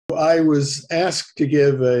I was asked to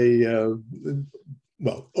give a,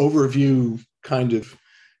 overview kind of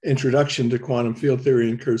introduction to quantum field theory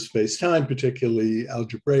and curved space-time, particularly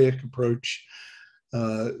algebraic approach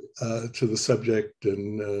to the subject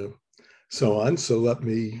and so on. So let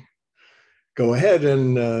me go ahead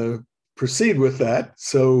and proceed with that.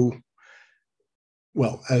 So,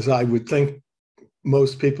 well, as I would think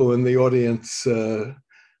most people in the audience are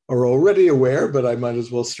already aware, but I might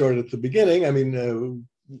as well start at the beginning. I mean,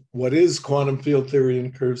 what is quantum field theory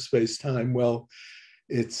and curved space-time? Well,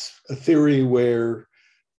 it's a theory where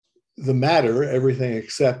the matter, everything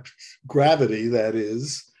except gravity, that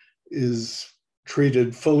is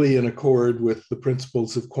treated fully in accord with the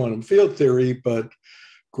principles of quantum field theory, but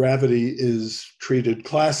gravity is treated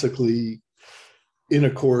classically in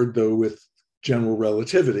accord, though, with general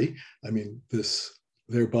relativity. I mean, this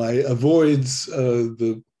thereby avoids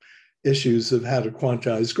the issues of how to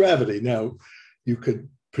quantize gravity. Now, you could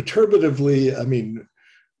perturbatively, I mean,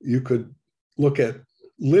 you could look at a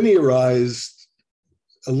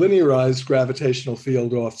linearized gravitational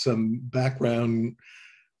field off some background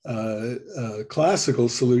classical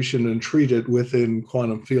solution and treat it within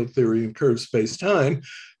quantum field theory and curved space-time.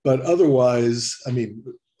 But otherwise, I mean,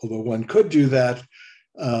 although one could do that,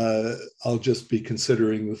 I'll just be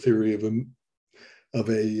considering the theory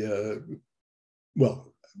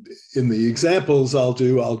in the examples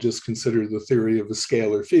I'll just consider the theory of a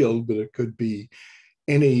scalar field, but it could be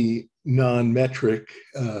any non-metric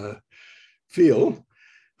field.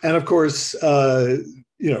 And of course,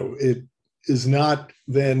 it is not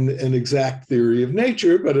then an exact theory of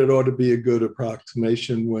nature, but it ought to be a good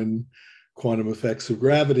approximation when quantum effects of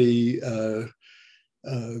gravity,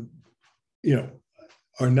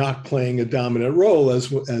 are not playing a dominant role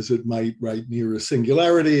as it might right near a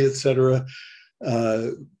singularity, et cetera.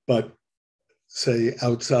 But say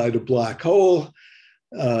outside a black hole,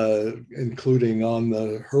 including on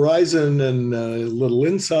the horizon and a little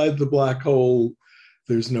inside the black hole,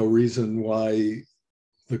 there's no reason why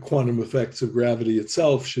the quantum effects of gravity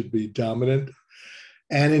itself should be dominant.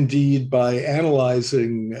 And indeed, by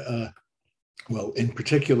analyzing, in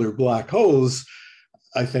particular black holes,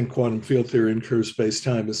 I think quantum field theory and curved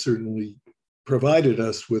space-time has certainly provided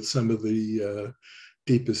us with some of the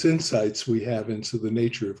deepest insights we have into the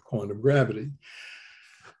nature of quantum gravity.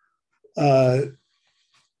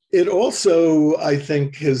 It also, I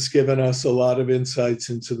think, has given us a lot of insights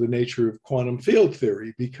into the nature of quantum field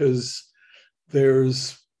theory, because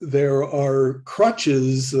there are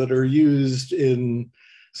crutches that are used in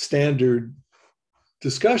standard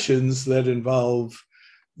discussions that involve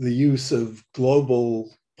the use of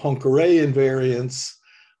global Poincare invariance,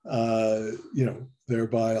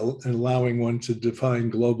 thereby allowing one to define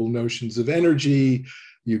global notions of energy.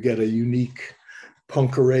 You get a unique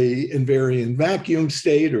Poincare invariant vacuum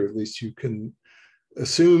state, or at least you can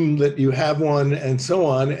assume that you have one, and so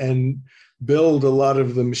on, and build a lot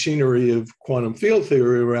of the machinery of quantum field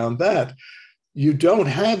theory around that. You don't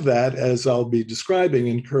have that, as I'll be describing,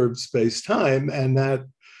 in curved space-time, and that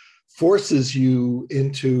forces you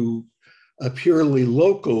into a purely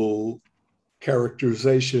local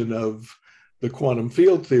characterization of the quantum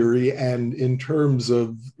field theory, and in terms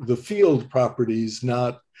of the field properties,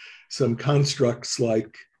 not some constructs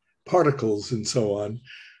like particles and so on.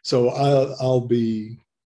 So I'll be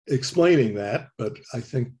explaining that, but I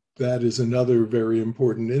think that is another very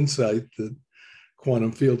important insight that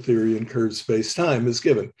quantum field theory and curved space-time has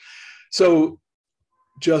given. So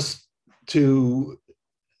just to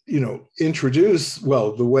introduce,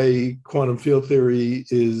 the way quantum field theory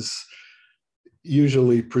is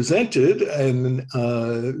usually presented, and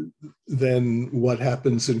then what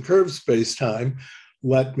happens in curved space-time,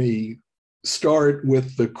 let me start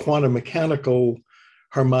with the quantum mechanical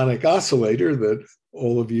harmonic oscillator that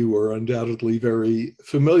all of you are undoubtedly very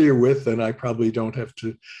familiar with, and I probably don't have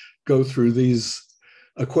to go through these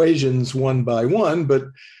equations one by one, but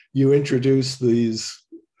you introduce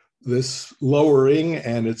this lowering,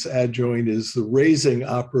 and its adjoint is the raising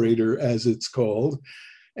operator, as it's called.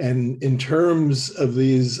 And in terms of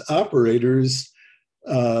these operators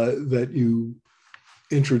that you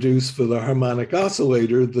introduce for the harmonic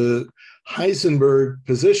oscillator, the Heisenberg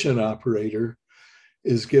position operator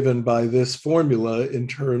is given by this formula in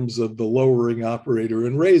terms of the lowering operator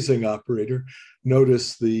and raising operator.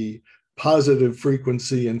 Notice the positive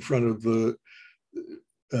frequency in front of the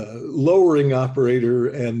lowering operator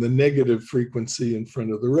and the negative frequency in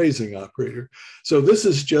front of the raising operator. So this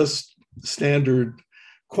is just standard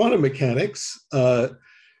quantum mechanics.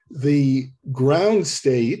 The ground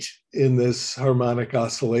state in this harmonic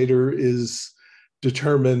oscillator is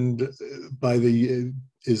determined by the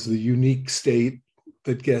unique state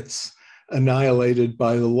that gets annihilated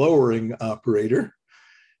by the lowering operator.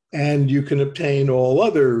 And you can obtain all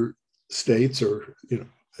other states, or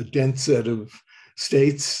a dense set of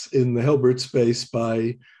states in the Hilbert space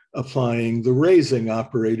by applying the raising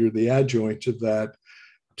operator, the adjoint of that,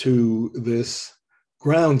 to this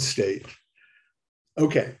ground state.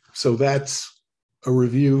 Okay, so that's a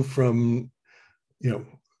review from,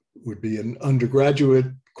 would be an undergraduate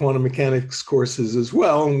quantum mechanics courses as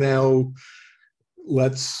well. Now,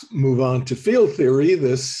 let's move on to field theory.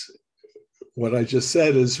 What I just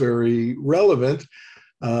said is very relevant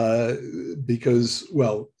because,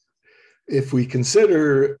 well, if we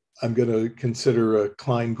consider, I'm going to consider a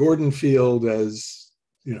Klein-Gordon field as,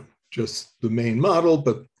 just the main model,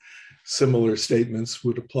 but similar statements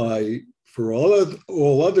would apply for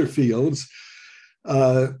all other fields.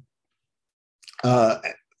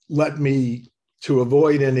 Let me, to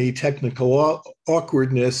avoid any technical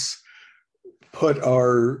awkwardness, put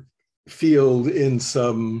our field in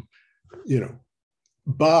some,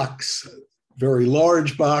 box, very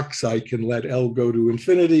large box. I can let L go to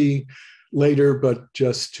infinity later, but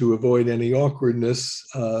just to avoid any awkwardness,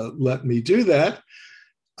 let me do that.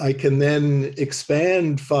 I can then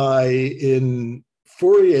expand phi in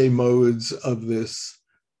Fourier modes of this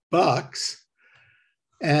box.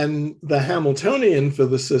 And the Hamiltonian for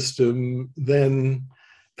the system then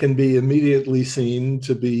can be immediately seen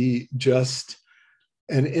to be just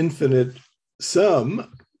an infinite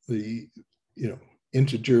sum, the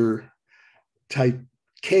integer type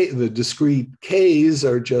K, the discrete Ks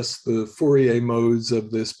are just the Fourier modes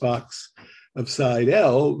of this box of side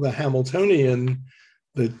L. The Hamiltonian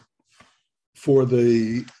that for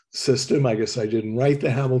the system, I guess I didn't write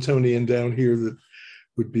the Hamiltonian down here that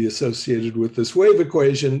would be associated with this wave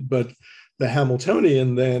equation, but the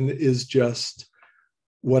Hamiltonian then is just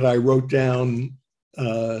what I wrote down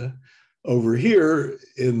over here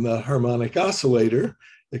in the harmonic oscillator,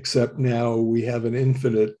 except now we have an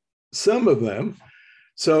infinite sum of them.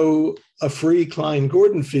 So a free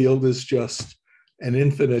Klein-Gordon field is just an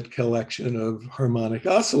infinite collection of harmonic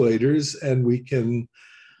oscillators, and we can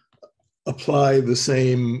apply the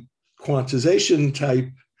same quantization type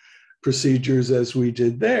procedures as we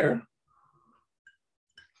did there.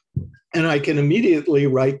 And I can immediately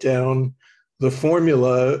write down the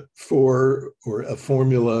formula for, or a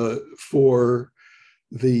formula for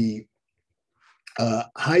the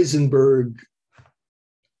Heisenberg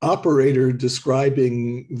operator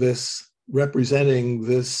describing this, representing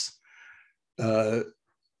this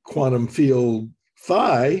quantum field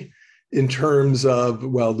phi in terms of,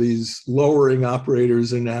 well, these lowering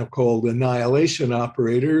operators are now called annihilation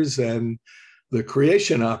operators, and the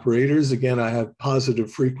creation operators, again, I have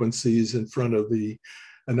positive frequencies in front of the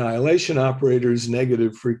annihilation operators,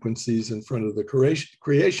 negative frequencies in front of the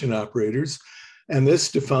creation operators. And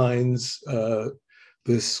this defines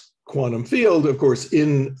this quantum field, of course,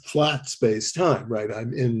 in flat space-time, right?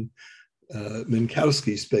 I'm in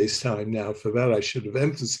Minkowski space-time now. For that, I should have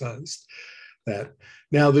emphasized that.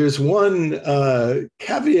 Now, there's one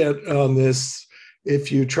caveat on this.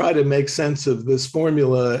 If you try to make sense of this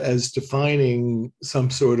formula as defining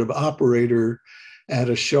some sort of operator at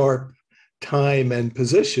a sharp time and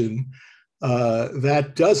position,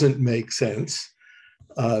 that doesn't make sense.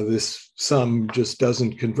 This sum just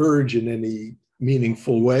doesn't converge in any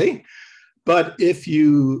meaningful way. But if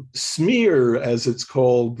you smear, as it's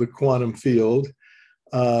called, the quantum field,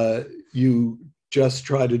 you just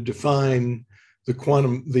try to define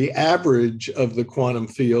the average of the quantum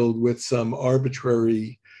field with some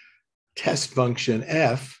arbitrary test function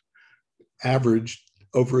f, averaged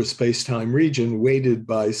over a space-time region, weighted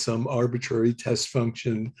by some arbitrary test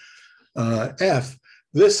function f.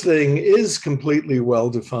 This thing is completely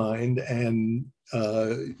well-defined, and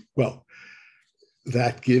well,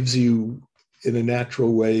 that gives you, in a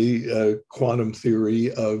natural way, a quantum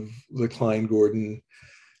theory of the Klein-Gordon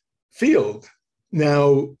field.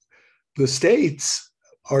 Now, the states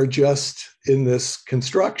are just, in this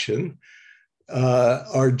construction,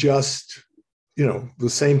 are just, the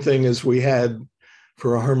same thing as we had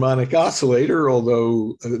for a harmonic oscillator,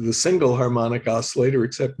 although the single harmonic oscillator,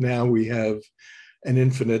 except now we have an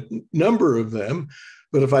infinite number of them.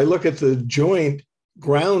 But if I look at the joint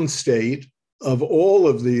ground state of all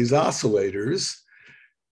of these oscillators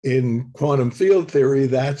in quantum field theory,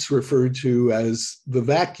 that's referred to as the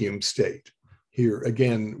vacuum state. Here,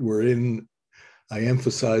 again, I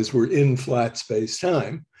emphasize, we're in flat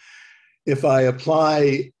space-time. If I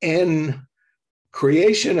apply n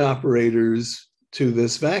creation operators to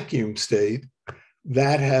this vacuum state,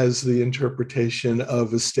 that has the interpretation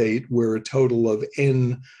of a state where a total of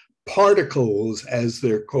n particles, as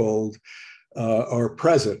they're called, are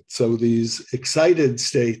present. So these excited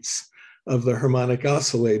states of the harmonic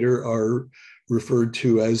oscillator are referred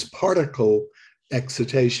to as particle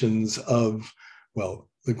excitations of, well,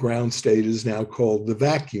 the ground state is now called the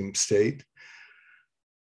vacuum state.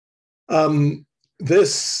 I've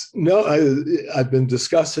been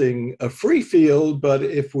discussing a free field, but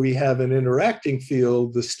if we have an interacting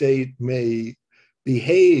field, the state may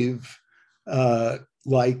behave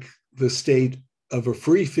like the state of a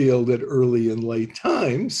free field at early and late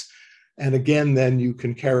times. And again, then you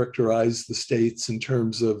can characterize the states in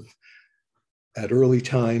terms of, at early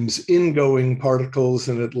times, ingoing particles,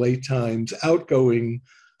 and at late times, outgoing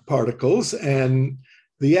particles. And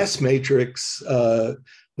the S matrix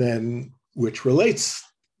then, which relates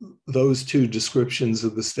those two descriptions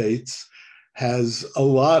of the states, has a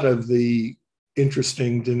lot of the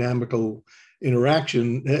interesting dynamical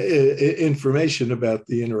interaction information about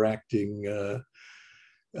the interacting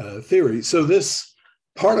theory. So this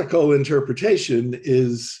particle interpretation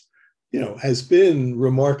is, has been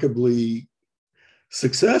remarkably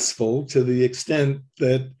successful to the extent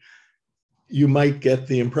that you might get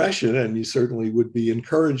the impression, and you certainly would be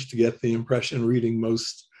encouraged to get the impression reading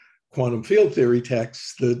most quantum field theory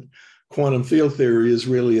texts, that quantum field theory is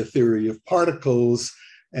really a theory of particles,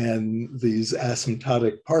 and these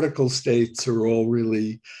asymptotic particle states are all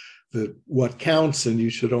really what counts, and you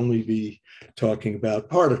should only be talking about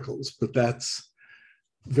particles. But that's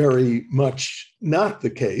very much not the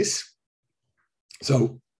case.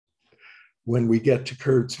 So when we get to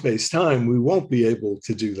curved space-time, we won't be able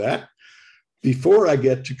to do that. Before I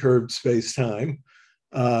get to curved space-time,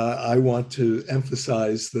 I want to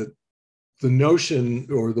emphasize that the notion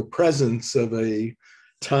or the presence of a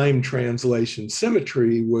time translation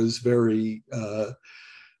symmetry was very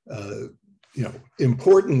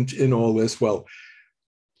important in all this. Well,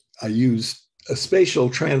 I used a spatial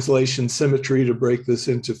translation symmetry to break this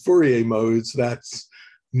into Fourier modes. That's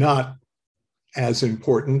not as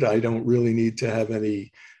important. I don't really need to have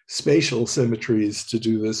any spatial symmetries to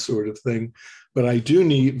do this sort of thing, but I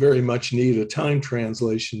do very much need a time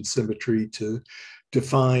translation symmetry to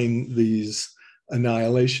define these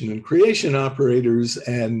annihilation and creation operators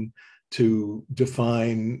and to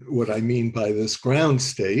define what I mean by this ground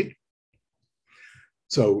state.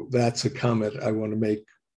 So that's a comment I want to make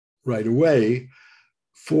right away.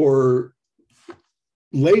 For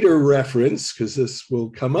later reference, because this will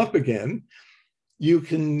come up again, you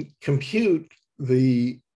can compute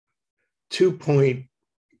the two-point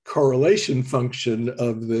correlation function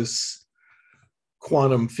of this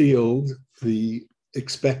quantum field, the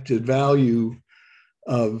expected value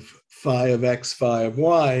of phi of x, phi of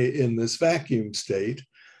y in this vacuum state.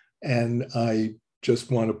 And I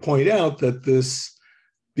just want to point out that this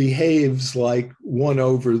behaves like 1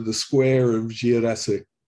 over the square of geodesic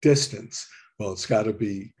distance. Well, it's got to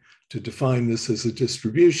be, to define this as a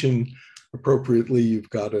distribution appropriately, you've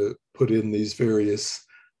got to put in these various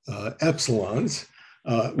epsilons.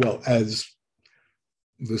 Well, as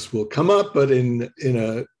this will come up, but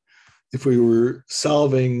if we were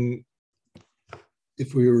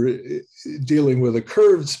dealing with a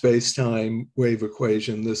curved space-time wave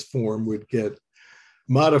equation, this form would get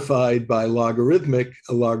modified by a logarithmic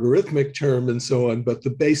term and so on, but the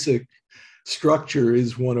basic structure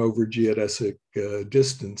is 1 over geodesic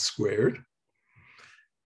distance squared.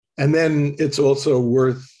 And then it's also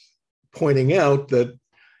worth pointing out that,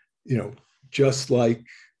 just like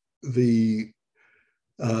the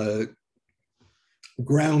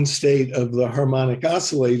ground state of the harmonic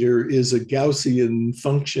oscillator is a Gaussian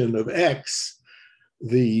function of x,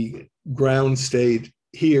 the ground state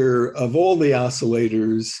here of all the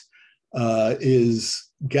oscillators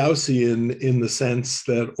is Gaussian in the sense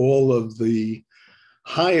that all of the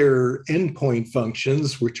higher endpoint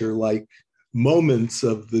functions, which are like moments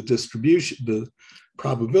of the distribution, the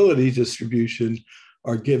probability distribution,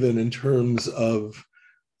 are given in terms of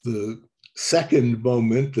the second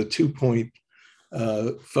moment, the two-point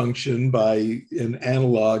function, by an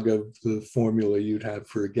analog of the formula you'd have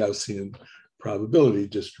for a Gaussian probability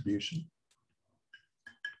distribution.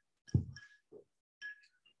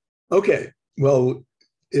 Okay, well,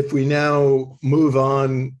 if we now move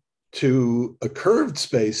on to a curved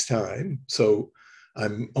space-time, so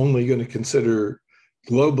I'm only going to consider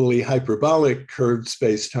globally hyperbolic curved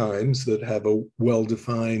spacetimes that have a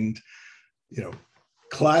well-defined,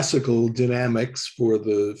 classical dynamics for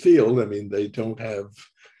the field. I mean, they don't have,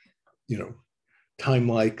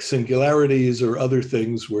 time-like singularities or other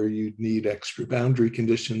things where you'd need extra boundary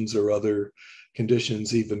conditions or other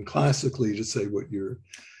conditions, even classically, to say what you're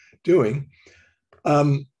doing.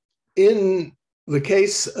 In the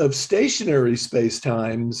case of stationary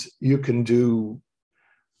spacetimes, you can do,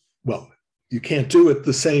 well, you can't do it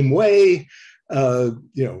the same way. Can't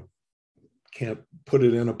put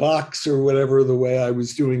it in a box or whatever the way I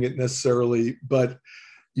was doing it necessarily, but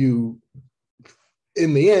in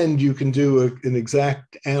the end, you can do an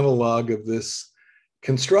exact analog of this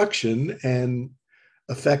construction and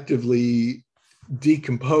effectively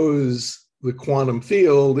decompose the quantum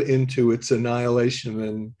field into its annihilation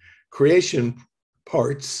and creation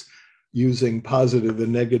parts using positive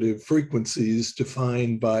and negative frequencies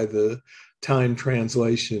defined by the time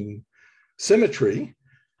translation symmetry.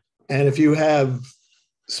 And if you have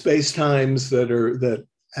spacetimes that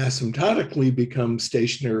asymptotically become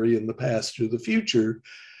stationary in the past or the future,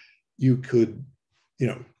 you could,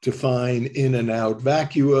 define in and out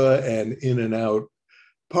vacua and in and out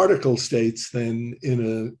particle states then in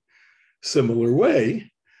a similar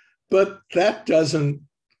way. But that doesn't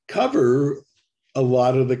cover a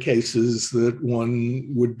lot of the cases that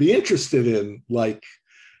one would be interested in, like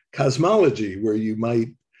cosmology, where you might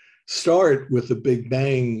start with a Big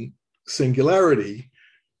Bang singularity.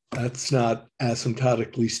 That's not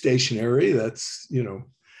asymptotically stationary. That's,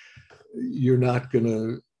 you're not going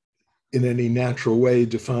to, in any natural way,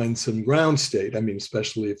 define some ground state. I mean,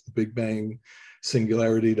 especially if the Big Bang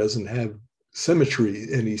singularity doesn't have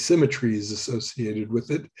any symmetries associated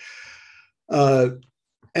with it.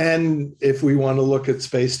 And if we want to look at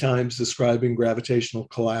spacetimes describing gravitational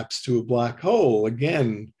collapse to a black hole,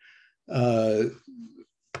 again, the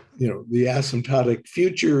asymptotic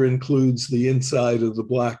future includes the inside of the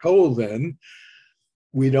black hole. Then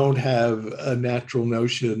we don't have a natural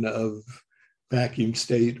notion of vacuum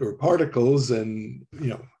state or particles, and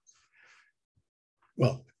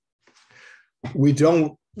we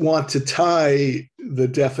don't want to tie the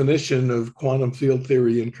definition of quantum field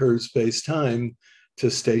theory in curved space-time to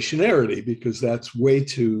stationarity, because that's way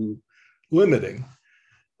too limiting.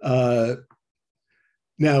 Now,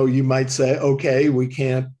 you might say, okay, we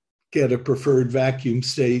can't get a preferred vacuum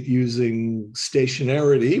state using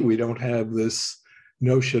stationarity. We don't have this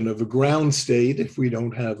notion of a ground state if we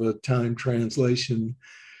don't have a time translation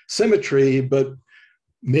symmetry, but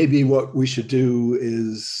maybe what we should do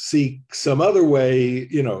is seek some other way,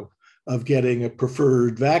 of getting a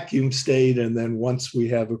preferred vacuum state. And then once we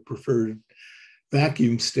have a preferred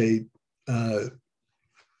vacuum state,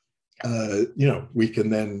 we can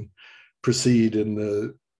then proceed in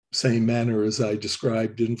the same manner as I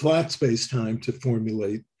described in flat space-time to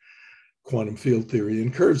formulate quantum field theory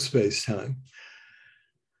in curved space-time.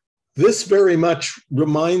 This very much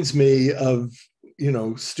reminds me of,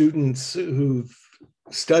 students who've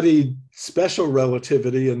studied special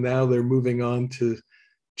relativity and now they're moving on to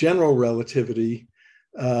general relativity.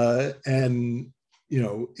 In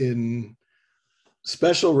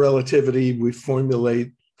special relativity, we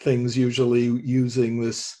formulate things usually using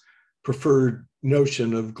this preferred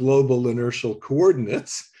notion of global inertial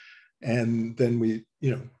coordinates. And then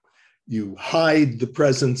you hide the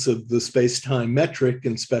presence of the space-time metric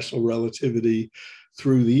in special relativity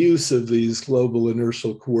through the use of these global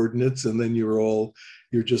inertial coordinates. And then you're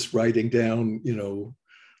just writing down,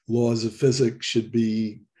 laws of physics should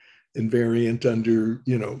be invariant under,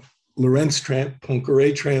 Lorentz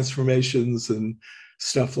Poincare transformations and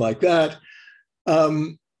stuff like that.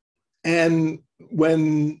 And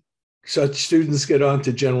when such students get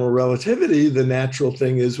onto general relativity, the natural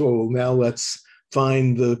thing is, well, now let's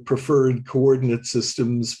find the preferred coordinate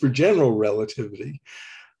systems for general relativity.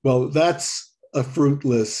 Well, that's a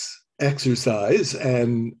fruitless exercise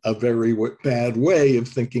and a very bad way of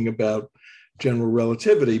thinking about general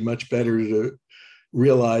relativity. Much better to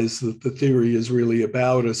realize that the theory is really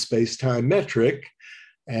about a space-time metric,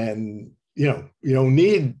 and you don't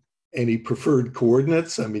need any preferred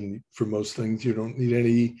coordinates. I mean, for most things, you don't need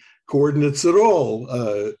any coordinates at all,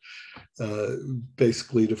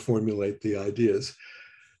 basically, to formulate the ideas.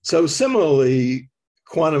 So similarly,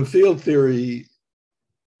 quantum field theory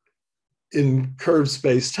in curved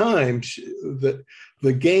space-time,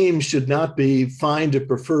 the game should not be find a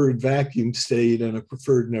preferred vacuum state and a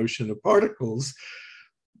preferred notion of particles,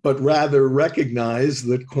 but rather recognize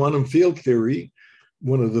that quantum field theory,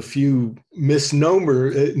 one of the few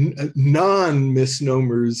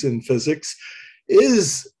non-misnomers in physics,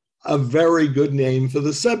 is a very good name for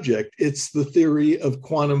the subject. It's the theory of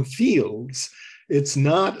quantum fields. It's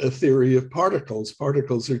not a theory of particles.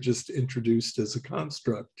 Particles are just introduced as a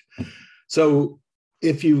construct. So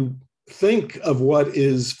if you think of what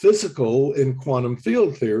is physical in quantum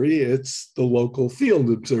field theory, it's the local field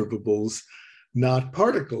observables, not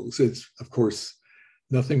particles. It's, of course,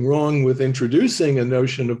 nothing wrong with introducing a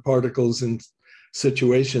notion of particles in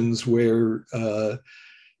situations where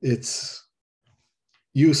it's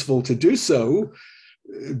useful to do so.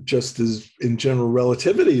 Just as in general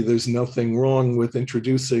relativity, there's nothing wrong with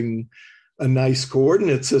introducing a nice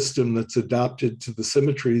coordinate system that's adapted to the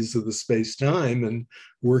symmetries of the space-time and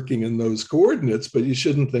working in those coordinates, but you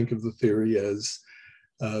shouldn't think of the theory as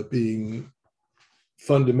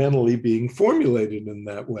fundamentally being formulated in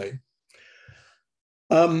that way.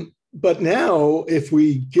 But now, if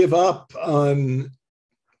we give up on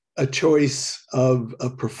a choice of a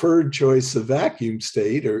preferred choice of vacuum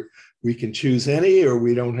state, or we can choose any, or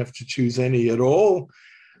we don't have to choose any at all,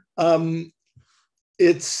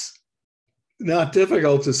 it's not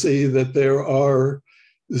difficult to see that there are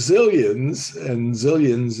zillions, and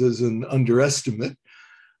zillions is an underestimate,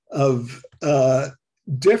 of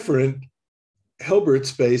different Hilbert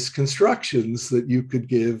space constructions that you could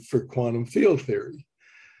give for quantum field theory.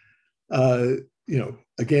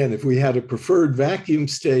 Again, if we had a preferred vacuum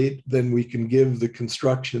state, then we can give the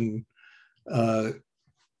construction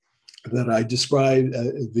that I described,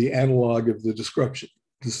 the analog of the description,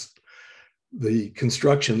 the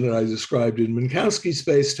construction that I described in Minkowski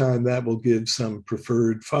spacetime. That will give some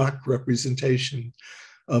preferred Fock representation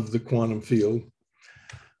of the quantum field.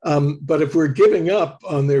 But if we're giving up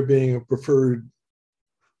on there being a preferred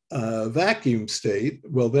vacuum state,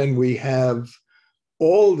 well, then we have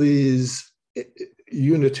all these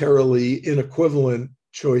unitarily inequivalent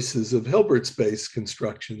choices of Hilbert space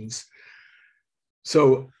constructions.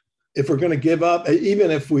 So if we're going to give up, even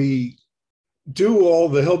if we do all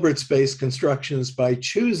the Hilbert space constructions by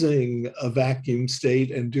choosing a vacuum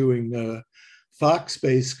state and doing a Fock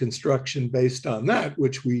space construction based on that,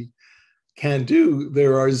 which we can do,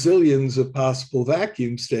 there are zillions of possible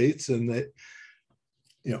vacuum states, and that,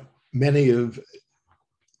 many of,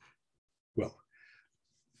 well,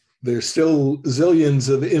 there's still zillions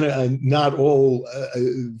of, not all,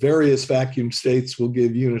 various vacuum states will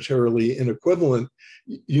give unitarily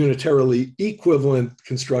equivalent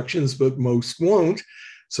constructions, but most won't.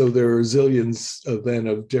 So there are zillions of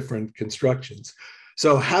different constructions.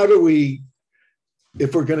 So how do we,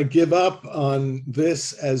 if we're going to give up on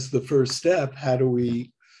this as the first step, how do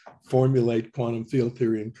we formulate quantum field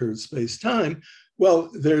theory in curved space-time? Well,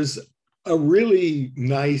 there's a really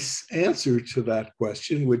nice answer to that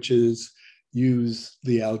question, which is use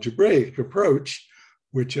the algebraic approach,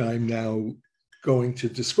 which I'm now going to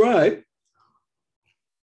describe.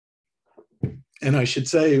 And I should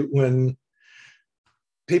say, when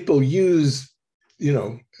people use,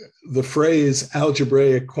 the phrase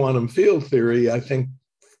algebraic quantum field theory, I think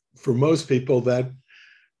for most people that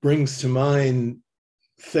brings to mind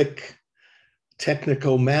thick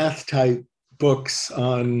technical math type books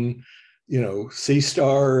on,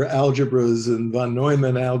 C-star algebras and von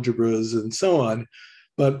Neumann algebras and so on.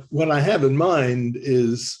 But what I have in mind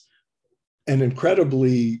is an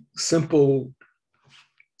incredibly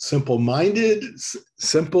simple-minded,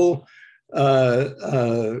 simple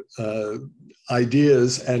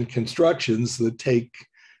ideas and constructions that take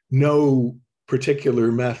no particular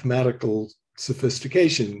mathematical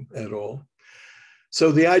sophistication at all.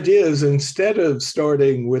 So the idea is, instead of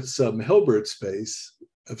starting with some Hilbert space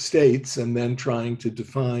of states and then trying to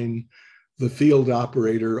define the field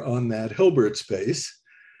operator on that Hilbert space,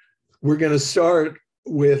 we're going to start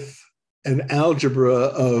with an algebra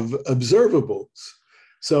of observables.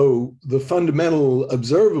 So the fundamental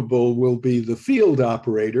observable will be the field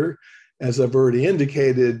operator. As I've already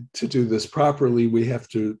indicated, to do this properly, we have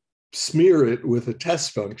to smear it with a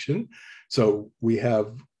test function. So we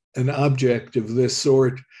have an object of this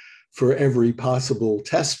sort for every possible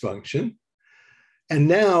test function. And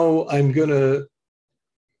now I'm going to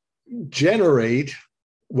generate,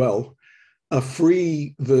 well,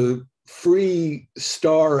 the free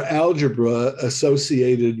star algebra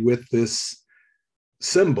associated with this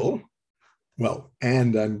symbol. Well,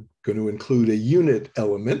 and I'm going to include a unit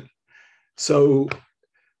element. So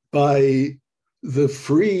by the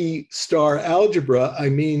free star algebra, I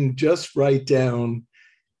mean just write down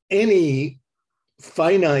any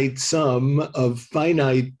finite sum of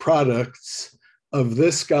finite products of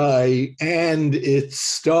this guy and its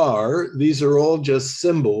star. These are all just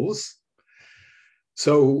symbols.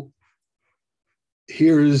 So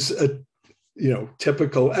here's a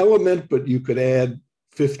typical element, but you could add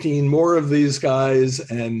 15 more of these guys,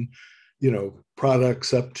 and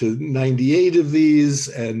products up to 98 of these,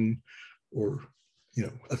 or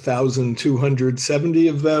 1,270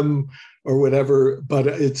 of them, or whatever. But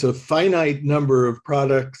it's a finite number of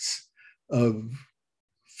products of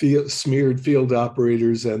smeared field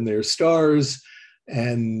operators and their stars,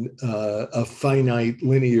 and a finite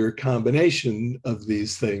linear combination of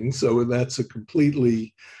these things. So that's a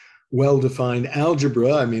completely well-defined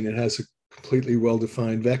algebra. I mean, it has a completely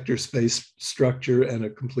well-defined vector space structure and a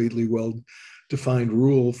completely well-defined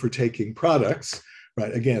rule for taking products,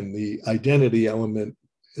 right? Again, the identity element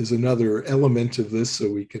is another element of this, so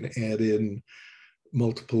we can add in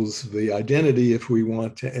multiples of the identity if we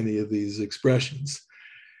want to any of these expressions.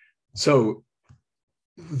 So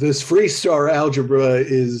this free star algebra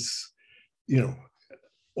is,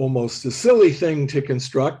 almost a silly thing to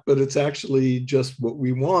construct, but it's actually just what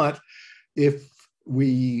we want if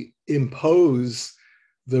we impose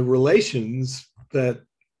the relations that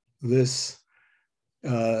this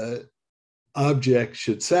object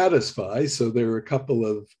should satisfy. So there are a couple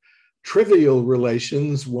of trivial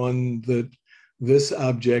relations. One, that this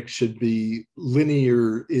object should be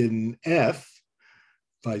linear in F.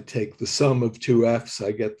 If I take the sum of two F's,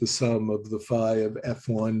 I get the sum of the phi of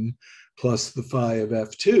F1 plus the phi of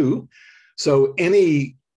F2. So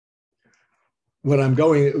I'm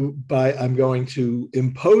going to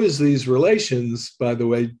impose these relations, by the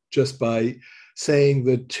way, just by saying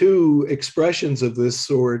that two expressions of this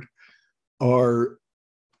sort are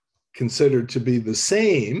considered to be the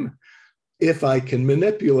same if I can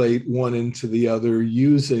manipulate one into the other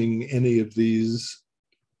using any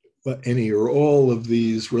or all of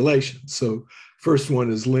these relations. So first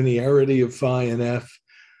one is linearity of phi and F.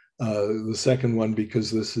 The second one,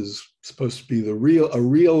 because this is supposed to be a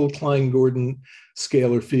real Klein-Gordon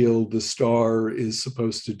scalar field, the star is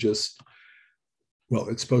supposed to it's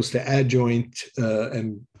supposed to adjoint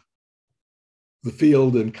and the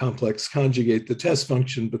field and complex conjugate the test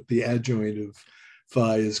function, but the adjoint of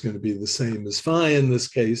phi is going to be the same as phi in this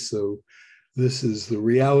case. So this is the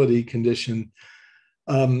reality condition.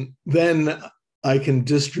 Then I can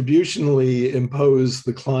distributionally impose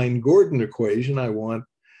the Klein-Gordon equation. I want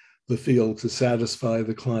the field to satisfy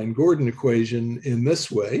the Klein-Gordon equation in this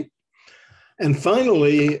way. And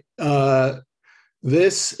finally,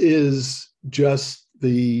 this is just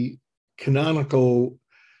the canonical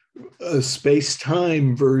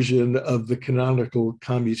space-time version of the canonical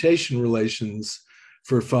commutation relations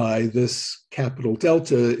for phi. This capital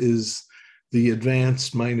delta is the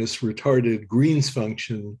advanced minus retarded Green's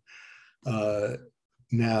function,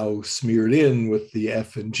 now smeared in with the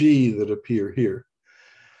F and G that appear here.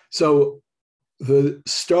 So the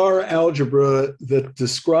star algebra that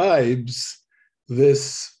describes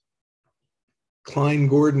this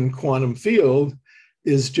Klein-Gordon quantum field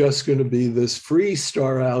is just going to be this free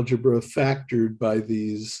star algebra factored by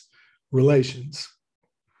these relations.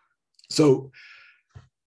 So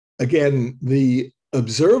again, the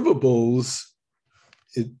observables,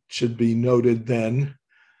 it should be noted then,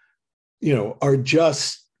 are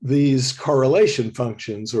just these correlation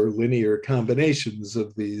functions or linear combinations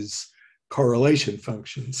of these correlation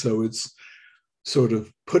functions. So it's sort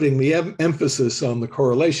of putting the emphasis on the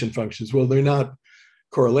correlation functions. Well, they're not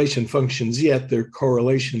correlation functions yet, they're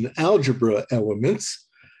correlation algebra elements,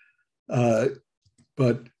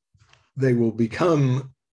 but they will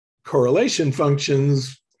become correlation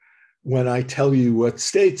functions when I tell you what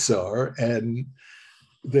states are. And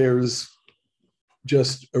there's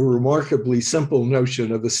just a remarkably simple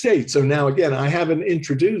notion of a state. So now again, I haven't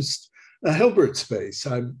introduced a Hilbert space.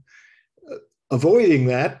 I'm avoiding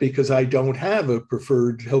that because I don't have a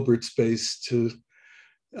preferred Hilbert space to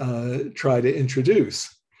try to introduce.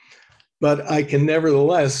 But I can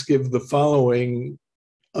nevertheless give the following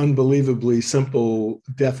unbelievably simple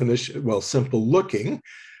definition, simple looking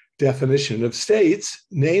definition of states,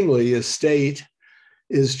 namely a state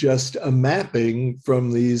is just a mapping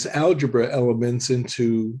from these algebra elements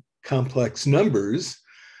into complex numbers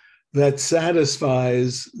that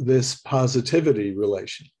satisfies this positivity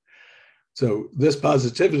relation. So this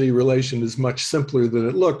positivity relation is much simpler than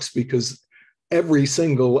it looks because every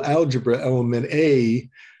single algebra element A,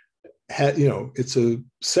 it's a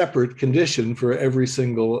separate condition for every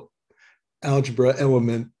single algebra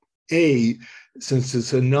element A. Since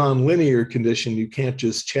it's a nonlinear condition, you can't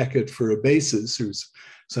just check it for a basis or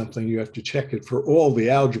something. You have to check it for all the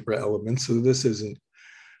algebra elements. So this isn't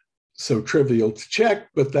so trivial to check,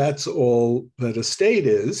 but that's all that a state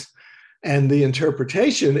is. And the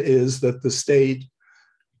interpretation is that the state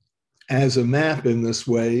as a map in this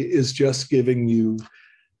way is just giving you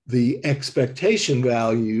the expectation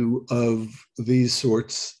value of these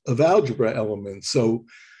sorts of algebra elements. So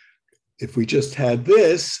if we just had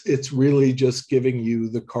this, it's really just giving you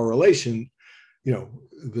the correlation.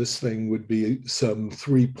 This thing would be some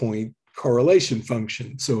 3-point correlation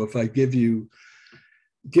function. So if I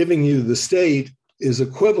giving you the state is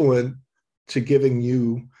equivalent to giving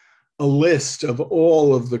you a list of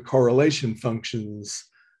all of the correlation functions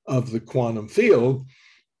of the quantum field.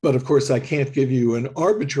 But of course, I can't give you an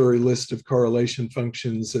arbitrary list of correlation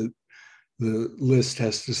functions. The list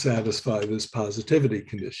has to satisfy this positivity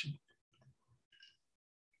condition.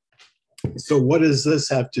 So what does this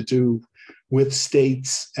have to do with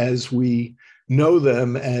states as we know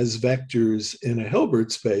them as vectors in a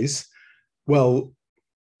Hilbert space? Well,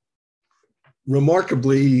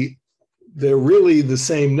 remarkably, they're really the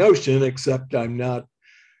same notion, except I'm not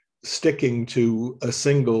sticking to a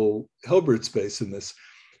single Hilbert space in this.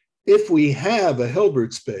 If we have a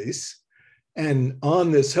Hilbert space, and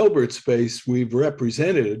on this Hilbert space, we've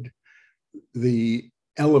represented the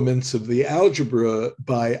elements of the algebra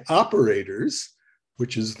by operators,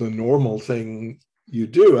 which is the normal thing you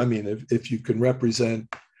do. I mean, if you can represent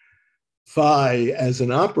phi as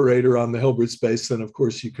an operator on the Hilbert space, then of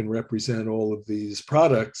course you can represent all of these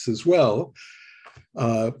products as well.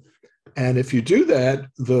 And if you do that,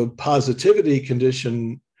 the positivity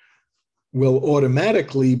condition will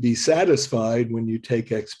automatically be satisfied when you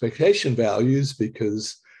take expectation values,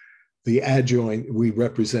 because the adjoint, we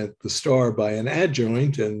represent the star by an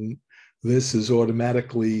adjoint, and this is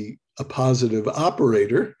automatically a positive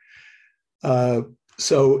operator.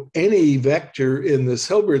 So any vector in this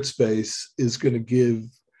Hilbert space is going to give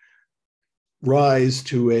rise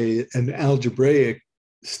to an algebraic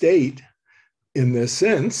state in this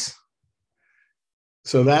sense.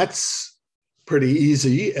 So that's pretty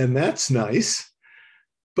easy, and that's nice.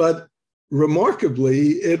 But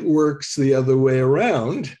remarkably, it works the other way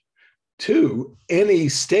around too. Any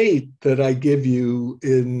state that I give you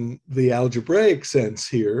in the algebraic sense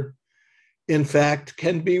here, in fact,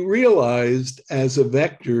 can be realized as a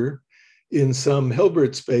vector in some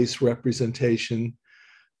Hilbert space representation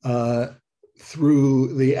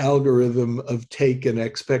through the algorithm of take an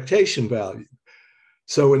expectation value.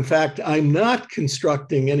 So in fact, I'm not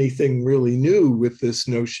constructing anything really new with this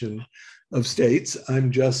notion of states.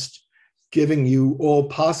 I'm just giving you all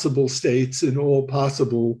possible states in all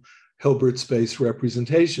possible Hilbert space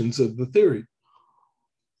representations of the theory.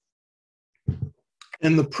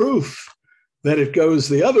 And the proof that it goes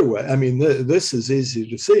the other way, I mean, this is easy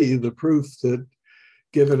to see. The proof that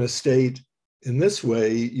given a state in this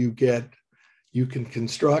way, you can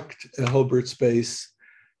construct a Hilbert space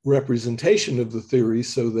representation of the theory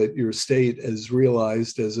so that your state is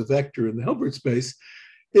realized as a vector in the Hilbert space,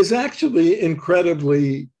 is actually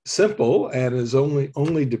incredibly simple and is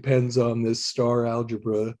only depends on this star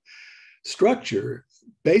algebra structure.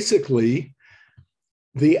 Basically,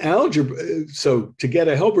 the algebra, so to get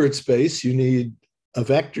a Hilbert space, you need a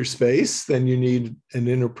vector space, then you need an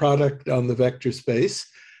inner product on the vector space,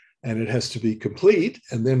 and it has to be complete,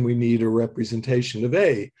 and then we need a representation of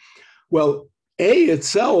A. Well, A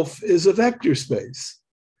itself is a vector space.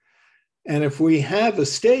 And if we have a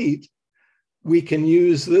state, we can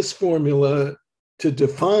use this formula to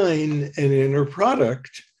define an inner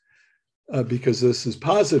product, because this is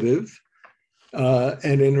positive,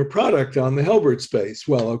 an inner product on the Hilbert space.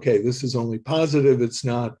 Well, okay, this is only positive, it's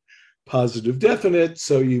not positive definite,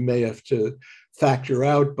 so you may have to factor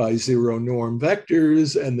out by zero norm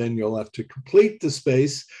vectors, and then you'll have to complete the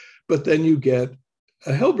space, but then you get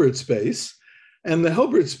a Hilbert space. And the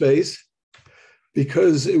Hilbert space,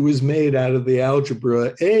 because it was made out of the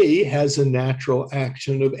algebra A, has a natural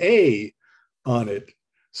action of A on it.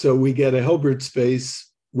 So we get a Hilbert space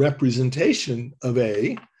representation of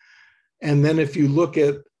A. And then if you look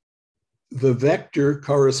at the vector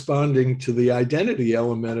corresponding to the identity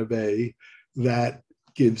element of A, that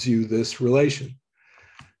gives you this relation.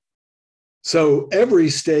 So every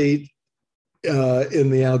state in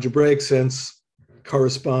the algebraic sense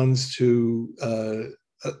corresponds to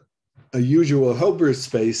a usual Hilbert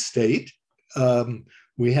space state.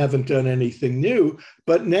 We haven't done anything new,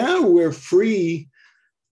 but now we're free.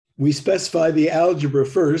 We specify the algebra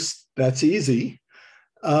first, that's easy.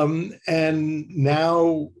 And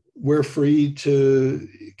now we're free to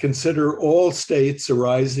consider all states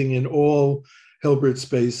arising in all Hilbert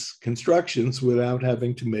space constructions without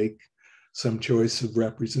having to make some choice of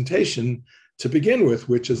representation to begin with,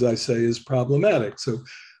 which, as I say, is problematic. So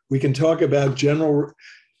we can talk about general,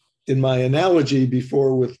 in my analogy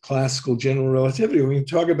before with classical general relativity, we can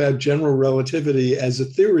talk about general relativity as a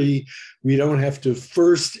theory. We don't have to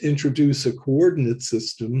first introduce a coordinate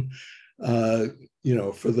system,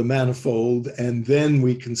 for the manifold, and then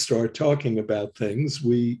we can start talking about things.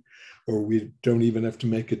 We don't even have to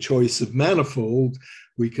make a choice of manifold.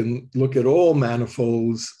 We can look at all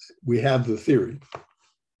manifolds. We have the theory.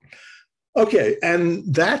 Okay, and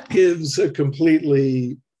that gives a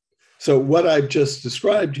completely, so what I've just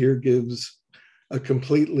described here gives a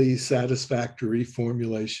completely satisfactory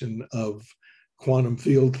formulation of quantum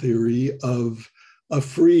field theory of a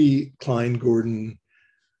free Klein-Gordon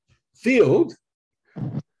field.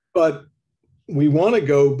 But we want to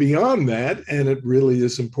go beyond that, and it really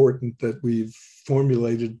is important that we've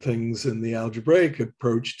formulated things in the algebraic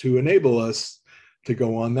approach to enable us to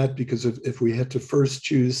go on that, because if we had to first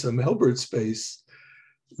choose some Hilbert space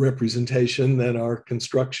representation, then our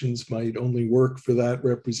constructions might only work for that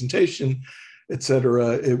representation, et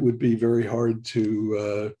cetera. It would be very hard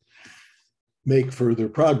to make further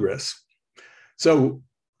progress. So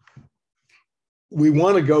we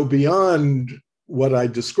want to go beyond what I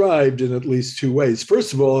described in at least two ways.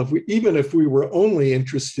 First of all, even if we were only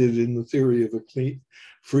interested in the theory of a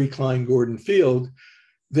free Klein-Gordon field,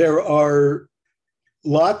 there are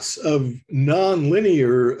lots of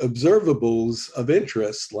nonlinear observables of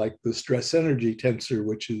interest, like the stress energy tensor,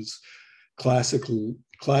 which is classically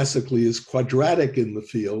is quadratic in the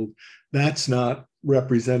field. That's not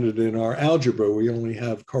represented in our algebra. We only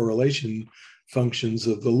have correlation functions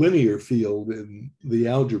of the linear field in the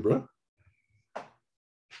algebra.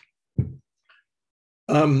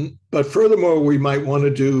 But furthermore, we might want to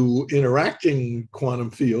do interacting quantum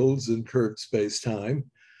fields in curved space-time.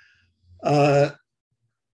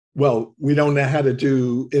 Well, we don't know how to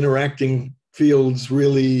do interacting fields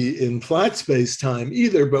really in flat space-time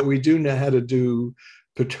either, but we do know how to do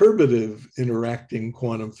perturbative interacting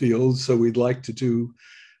quantum fields. So we'd like to do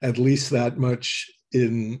at least that much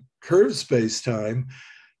in curved space-time,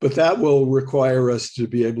 but that will require us to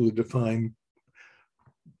be able to define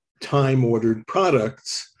time-ordered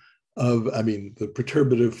products of, the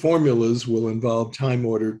perturbative formulas will involve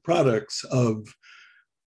time-ordered products of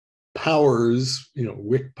powers,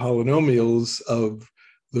 Wick polynomials of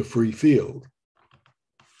the free field.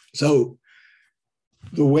 So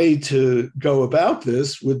the way to go about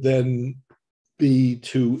this would then be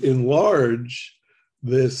to enlarge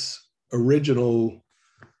this original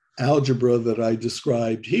algebra that I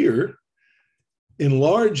described here,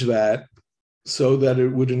 enlarge that so that it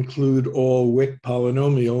would include all Wick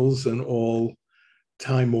polynomials and all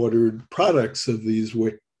time-ordered products of these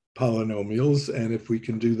Wick polynomials. And if we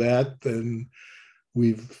can do that, then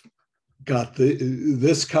we've got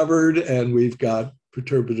this covered, and we've got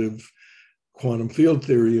perturbative quantum field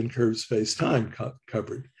theory in curved space-time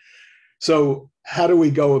covered. So how do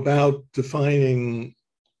we go about defining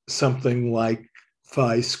something like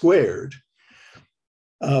phi squared?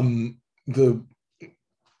 The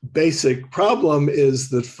basic problem is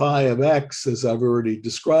that phi of x, as I've already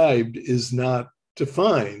described, is not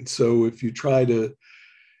defined. So if you try to,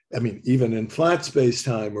 even in flat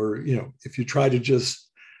space-time, or, if you try to just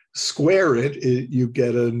square it, you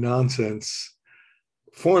get a nonsense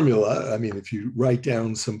formula. If you write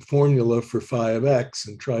down some formula for phi of x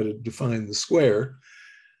and try to define the square,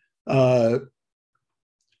 and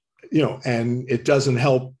it doesn't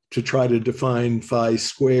help to try to define phi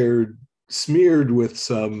squared smeared with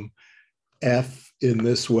some f in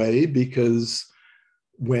this way, because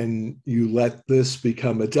when you let this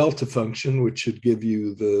become a delta function, which should give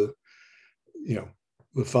you the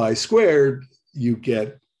phi squared, you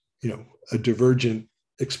get, a divergent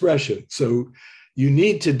expression. So you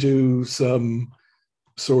need to do some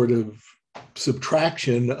sort of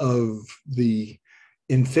subtraction of the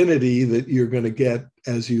infinity that you're going to get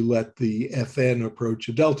as you let the Fn approach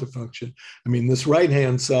a delta function. This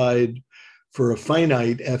right-hand side for a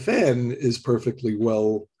finite Fn is perfectly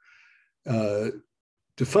well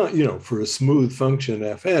defined. For a smooth function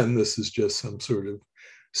Fn, this is just some sort of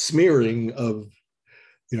smearing of,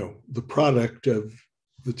 the product of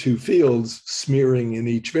the two fields smearing in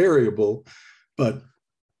each variable, but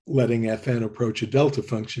letting Fn approach a delta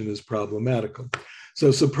function is problematical.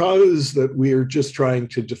 So suppose that we are just trying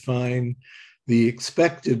to define the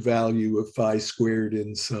expected value of phi squared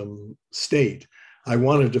in some state. I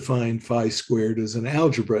want to define phi squared as an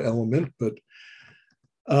algebra element, but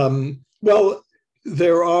well,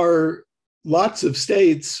 there are lots of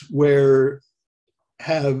states that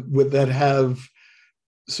have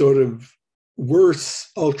sort of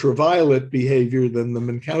worse ultraviolet behavior than the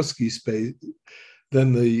Minkowski space,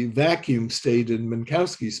 than the vacuum state in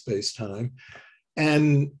Minkowski space-time.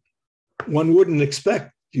 And one wouldn't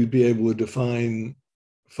expect you'd be able to define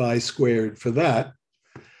phi squared for that.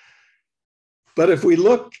 But if we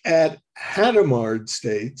look at Hadamard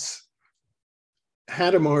states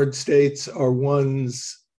are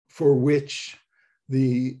ones for which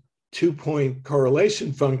the two-point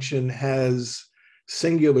correlation function has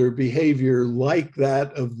singular behavior like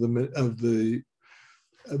that of the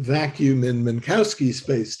vacuum in Minkowski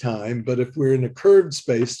space-time. But if we're in a curved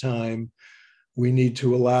space-time, we need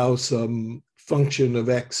to allow some function of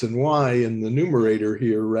x and y in the numerator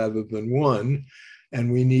here rather than 1. And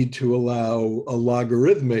we need to allow a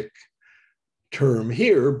logarithmic term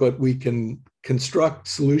here, but we can construct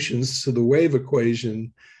solutions to the wave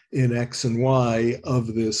equation in x and y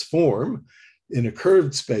of this form in a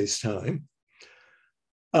curved spacetime.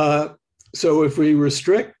 So if we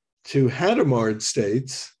restrict to Hadamard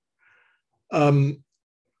states,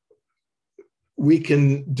 we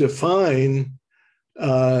can define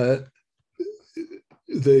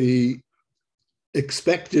the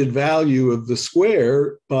expected value of the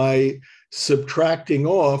square by subtracting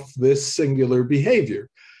off this singular behavior.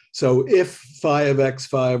 So if phi of x,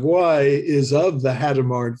 phi of y is of the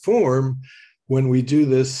Hadamard form, when we do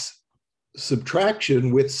this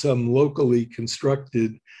subtraction with some locally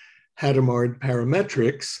constructed Hadamard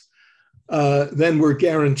parametrics, then we're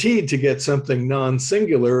guaranteed to get something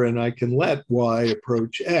non-singular, and I can let y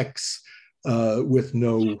approach x with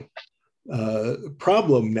no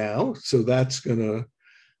problem now. So that's going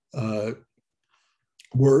to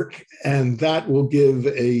work, and that will give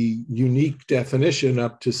a unique definition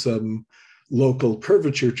up to some local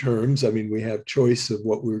curvature terms. I mean, we have choice of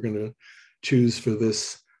what we're going to choose for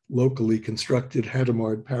this locally constructed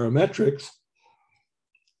Hadamard parametrics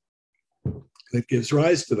that gives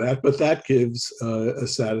rise to that, but that gives a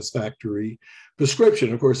satisfactory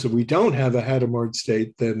prescription. Of course, if we don't have a Hadamard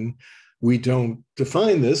state, then we don't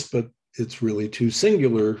define this, but it's really too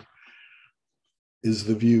singular is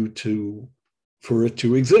the view for it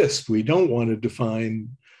to exist. We don't want to define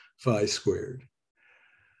phi squared.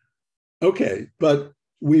 Okay, but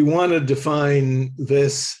we want to define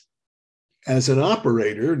this as an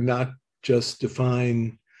operator, not just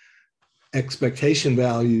define expectation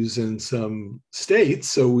values in some states.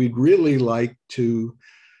 So we'd really like to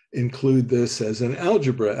include this as an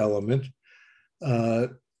algebra element.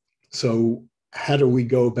 So how do we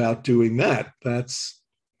go about doing that? That's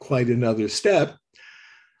quite another step.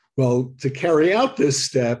 Well, to carry out this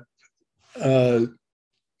step, the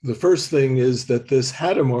first thing is that this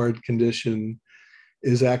Hadamard condition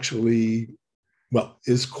is actually, well,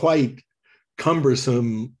 is quite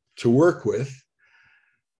cumbersome to work with.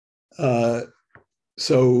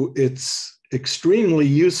 So it's extremely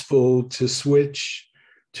useful to switch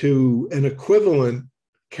to an equivalent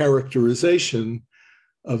characterization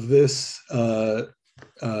of this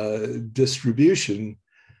distribution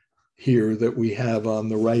here that we have on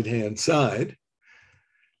the right-hand side.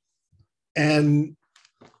 And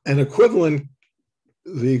an equivalent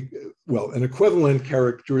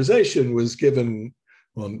characterization was given,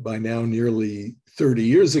 well, by now nearly 30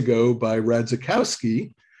 years ago by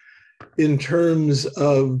Radzikowski in terms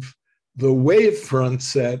of the wavefront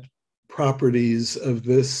set properties of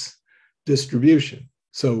this distribution.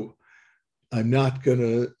 So I'm not going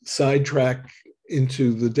to sidetrack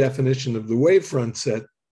into the definition of the wavefront set,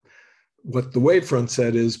 what the wavefront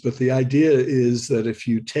set is, but the idea is that if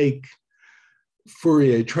you take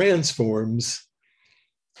Fourier transforms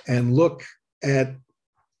and look at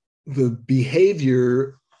the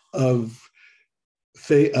behavior of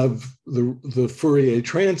the Fourier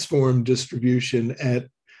transform distribution at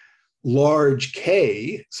large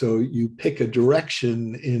k, so you pick a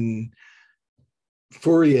direction in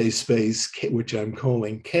Fourier space, which I'm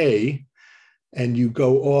calling k, and you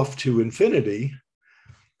go off to infinity,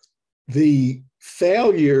 the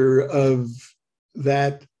failure of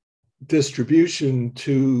that distribution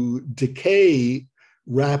to decay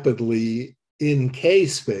rapidly in k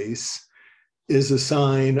space is a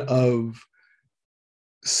sign of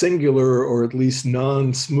singular or at least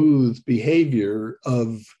non-smooth behavior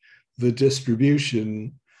of the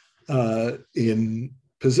distribution in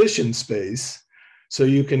position space. So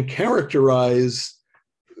you can characterize,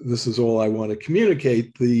 this is all I want to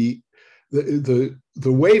communicate, the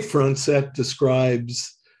wavefront set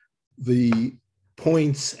describes the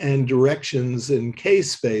points and directions in k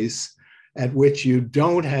space at which you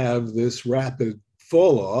don't have this rapid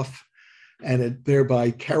fall off, and it thereby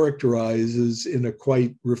characterizes in a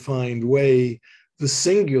quite refined way the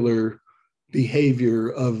singular behavior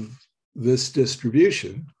of this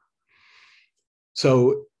distribution.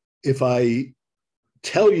 So if I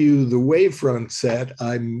tell you the wavefront set,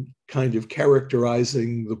 I'm kind of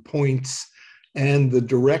characterizing the points and the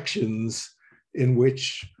directions in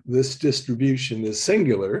which this distribution is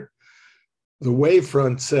singular. The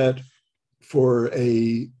wavefront set for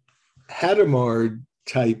a Hadamard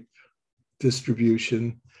type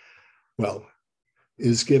distribution, well,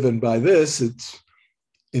 is given by this. It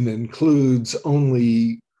includes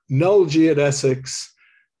only null geodesics.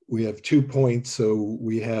 We have 2 points, so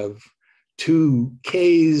we have 2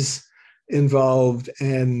 k's involved,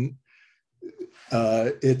 and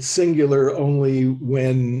It's singular only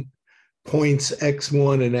when points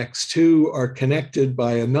x1 and x2 are connected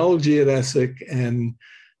by a null geodesic, and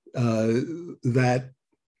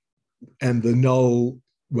the null,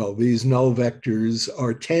 well, these null vectors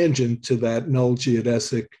are tangent to that null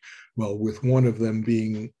geodesic, well, with one of them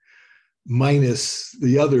being minus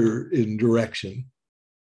the other in direction.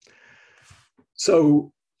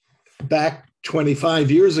 So back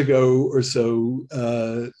 25 years ago or so,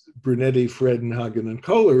 Brunetti, Fredenhagen, and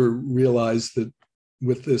Kohler realized that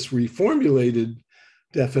with this reformulated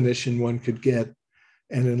definition, one could get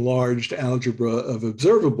an enlarged algebra of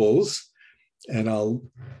observables, and I'll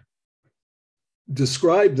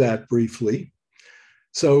describe that briefly.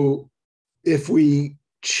 So if we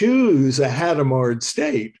choose a Hadamard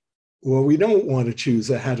state, well, we don't want to choose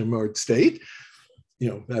a Hadamard state. You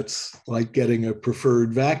know, that's like getting a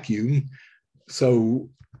preferred vacuum. So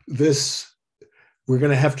this, we're going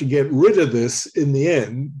to have to get rid of this in the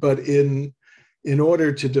end, but in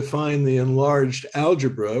order to define the enlarged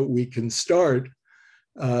algebra, we can start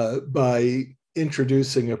by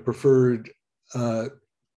introducing a preferred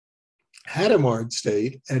Hadamard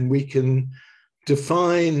state, and we can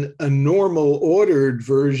define a normal ordered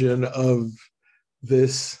version of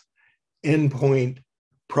this endpoint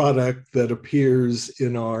product that appears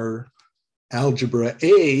in our algebra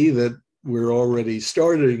A that we're already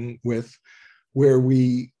starting with, where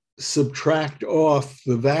we subtract off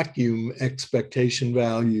the vacuum expectation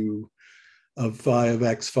value of phi of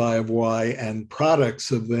x, phi of y, and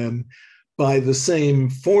products of them by the same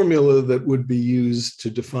formula that would be used to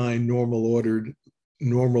define normal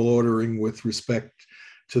ordering with respect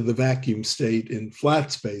to the vacuum state in flat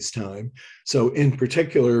spacetime. So in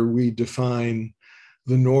particular, we define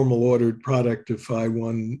the normal ordered product of phi of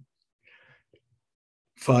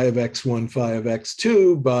x1, phi of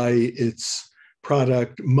x2 by its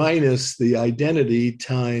product minus the identity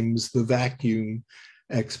times the vacuum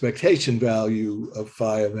expectation value of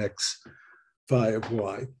phi of x, phi of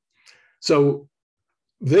y. So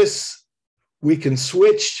this, we can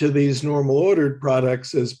switch to these normal ordered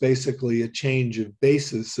products as basically a change of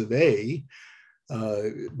basis of A,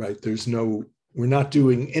 right? We're not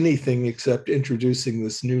doing anything except introducing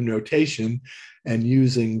this new notation and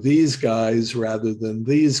using these guys rather than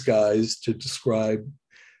these guys to describe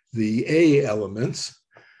the A elements.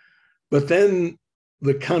 But then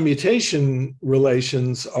the commutation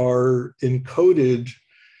relations are encoded,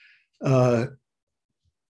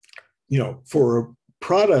 for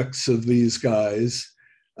products of these guys.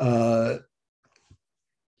 Well,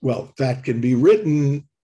 that can be written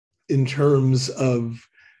in terms of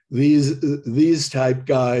these type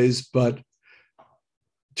guys, but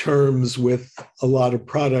terms with a lot of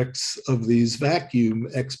products of these vacuum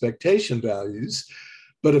expectation values.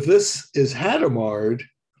 But if this is Hadamard,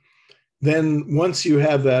 then once you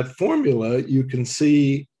have that formula, you can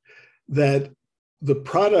see that the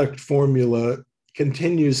product formula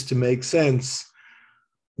continues to make sense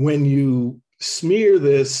when you smear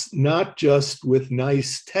this not just with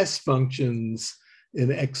nice test functions in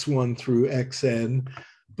x1 through xn,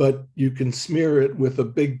 but you can smear it with a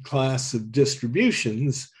big class of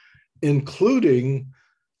distributions, including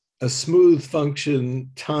a smooth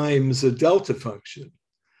function times a delta function.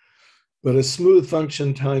 But a smooth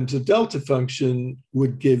function times a delta function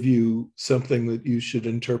would give you something that you should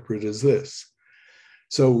interpret as this.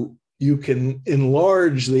 So you can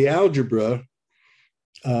enlarge the algebra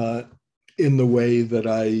in this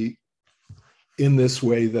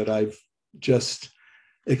way that I've just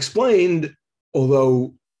explained,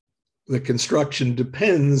 although the construction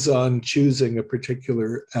depends on choosing a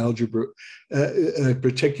particular algebra, a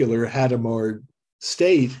particular Hadamard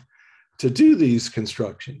state to do these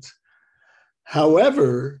constructions.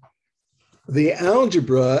 However, the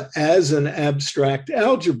algebra as an abstract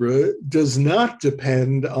algebra does not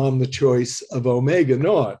depend on the choice of omega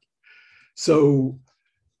naught. So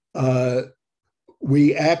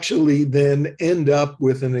we actually then end up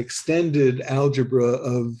with an extended algebra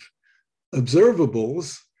of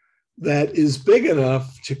observables that is big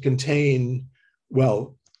enough to contain,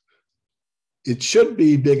 well, it should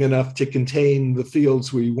be big enough to contain the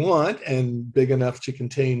fields we want and big enough to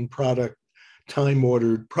contain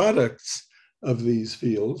time-ordered products of these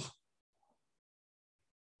fields.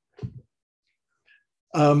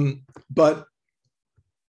 But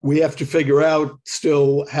we have to figure out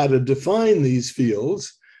still how to define these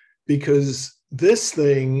fields, because this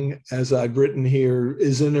thing, as I've written here,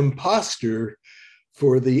 is an imposter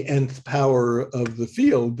for the nth power of the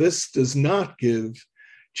field. This does not give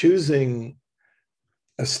choosing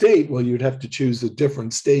a state. Well, you'd have to choose a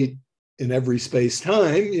different state in every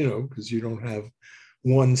space-time, because you don't have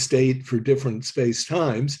one state for different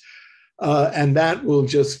spacetimes. And that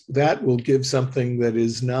will give something that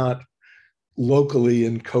is not locally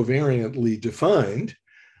and covariantly defined.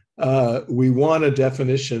 We want a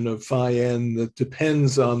definition of phi n that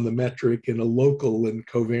depends on the metric in a local and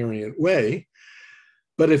covariant way.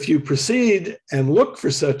 But if you proceed and look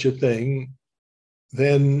for such a thing,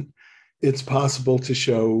 then it's possible to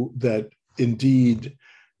show that indeed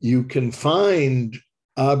you can find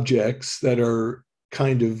objects that are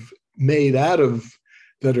kind of made out of,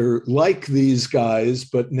 that are like these guys,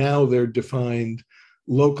 but now they're defined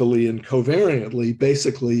locally and covariantly.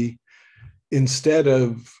 Basically, instead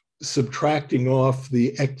of subtracting off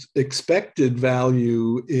the expected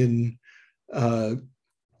value in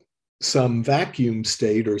some vacuum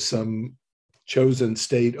state or some chosen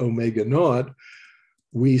state omega naught,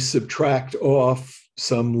 we subtract off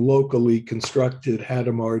some locally constructed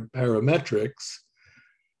Hadamard parametrics.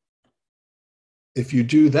 If you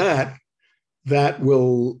do that, that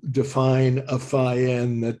will define a phi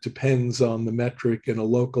n that depends on the metric in a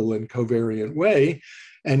local and covariant way.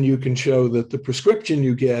 And you can show that the prescription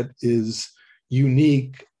you get is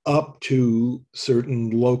unique up to certain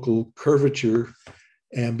local curvature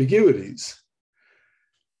ambiguities.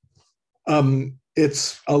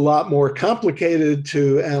 It's a lot more complicated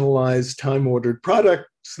to analyze time-ordered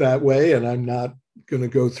products that way, and I'm not going to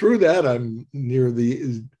go through that. I'm near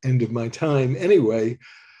the end of my time anyway.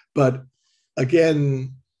 But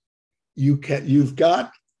again, you've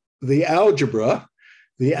got the algebra.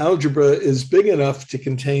 The algebra is big enough to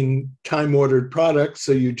contain time-ordered products,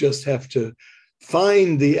 so you just have to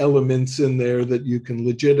find the elements in there that you can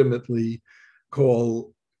legitimately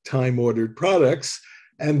call time-ordered products.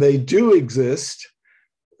 And they do exist.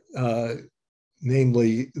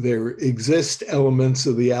 Namely, there exist elements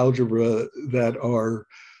of the algebra that are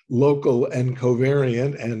local and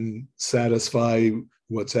covariant and satisfy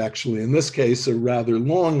what's actually, in this case, a rather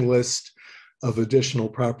long list of additional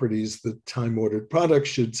properties that time-ordered products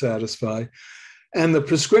should satisfy. And the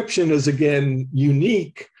prescription is, again,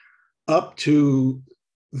 unique up to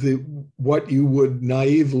what you would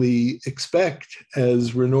naively expect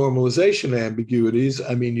as renormalization ambiguities.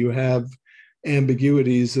 I mean, you have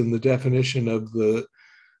ambiguities in the definition of the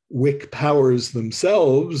Wick powers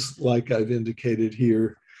themselves, like I've indicated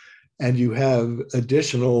here, and you have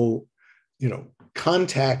additional,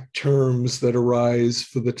 contact terms that arise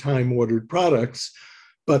for the time-ordered products,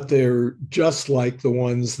 but they're just like the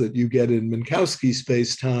ones that you get in Minkowski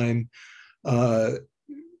spacetime,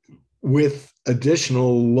 with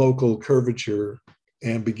additional local curvature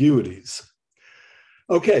ambiguities.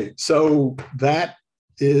 Okay, so that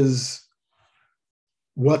is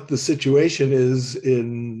what the situation is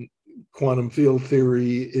in quantum field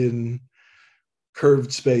theory in curved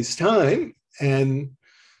spacetime. And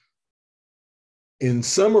in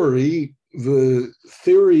summary, the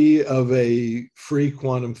theory of a free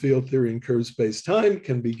quantum field theory in curved spacetime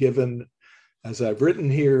can be given, as I've written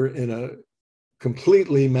here, in a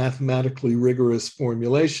completely mathematically rigorous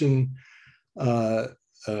formulation, by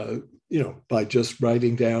just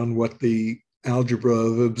writing down what the algebra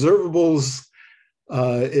of observables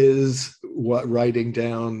is, writing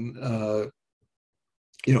down,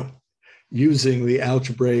 using the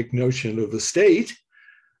algebraic notion of a state.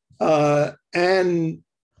 And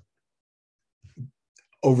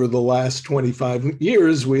over the last 25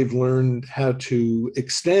 years, we've learned how to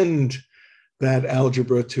extend that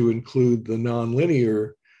algebra to include the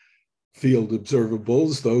nonlinear field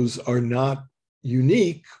observables. Those are not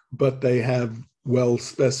unique, but they have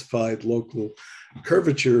well-specified local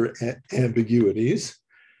curvature ambiguities.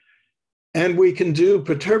 And we can do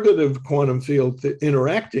perturbative quantum field,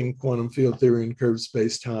 interacting quantum field theory in curved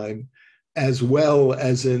spacetime, as well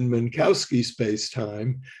as in Minkowski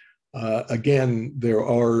spacetime. Again, there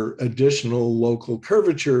are additional local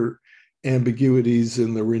curvature ambiguities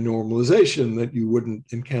in the renormalization that you wouldn't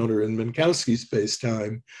encounter in Minkowski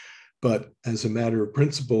spacetime, but as a matter of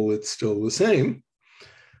principle, it's still the same.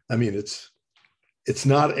 I mean, it's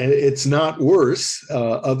not worse,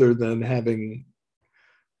 other than having,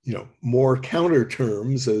 more counter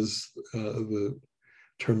terms as the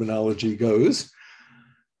terminology goes.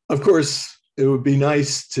 Of course, it would be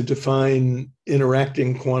nice to define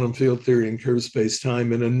interacting quantum field theory in curved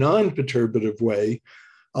spacetime in a non-perturbative way.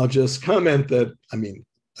 I'll just comment that,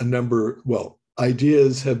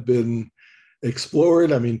 ideas have been explored,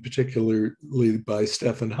 particularly by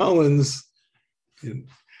Stefan Hollins,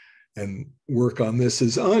 and work on this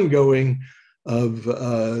is ongoing, of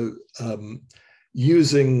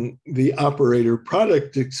using the operator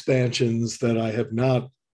product expansions that I have not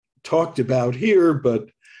talked about here, but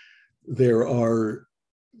there are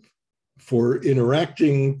for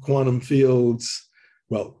interacting quantum fields,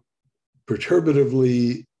 well,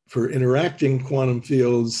 perturbatively for interacting quantum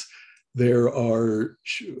fields, there are,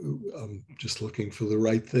 I'm just looking for the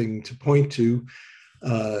right thing to point to,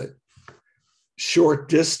 short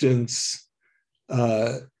distance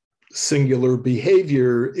singular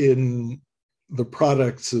behavior in the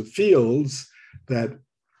products of fields that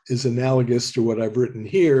is analogous to what I've written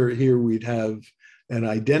here. Here we'd have an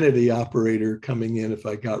identity operator coming in. If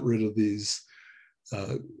I got rid of these,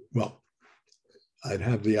 well, I'd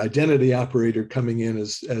have the identity operator coming in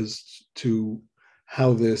as to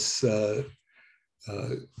how this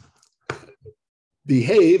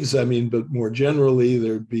behaves. I mean, but more generally,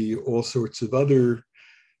 there'd be all sorts of other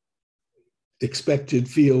expected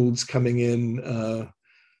fields coming in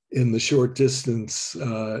the short distance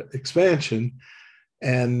expansion,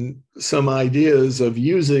 and some ideas of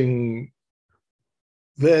using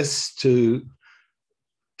this to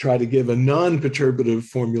try to give a non-perturbative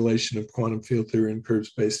formulation of quantum field theory in curved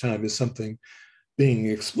spacetime is something being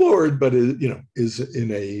explored, but is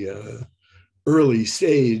in a early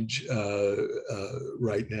stage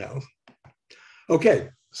right now. Okay,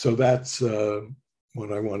 so that's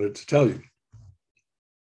what I wanted to tell you.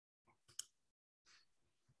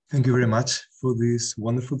 Thank you very much for this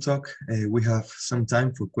wonderful talk. We have some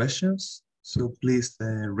time for questions, so please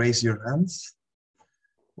raise your hands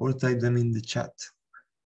or type them in the chat.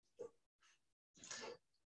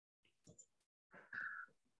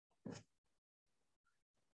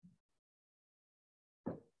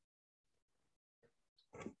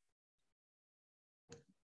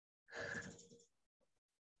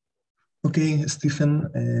 Okay,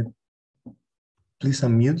 Stephen, please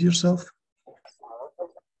unmute yourself.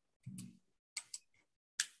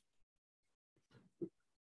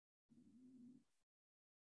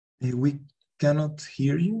 We cannot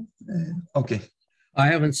hear you. Okay. I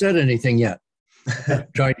haven't said anything yet. I'm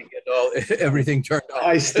trying to get everything turned on.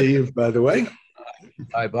 Hi, Steve, by the way.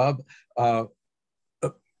 Hi, Bob.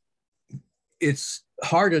 It's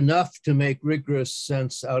hard enough to make rigorous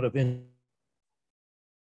sense out of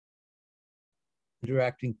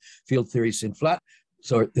interacting field theories in flat.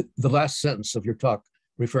 So the last sentence of your talk,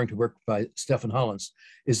 referring to work by Stefan Hollands,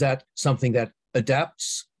 is that something that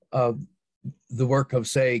adapts the work of,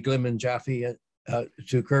 say, Glimm and Jaffe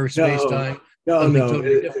to curved spacetime? No.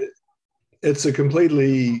 Totally it's a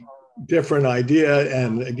completely different idea.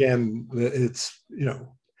 And again, it's,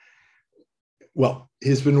 well,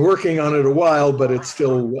 he's been working on it a while, but it's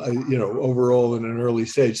still, overall in an early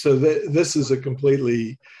stage. So this is a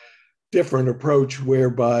completely different approach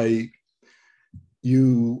whereby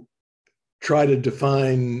you try to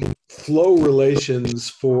define flow relations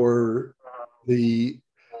for the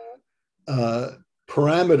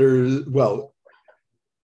parameters, well,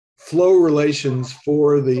 flow relations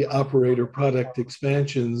for the operator product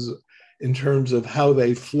expansions in terms of how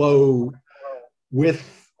they flow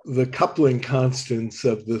with the coupling constants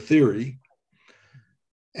of the theory.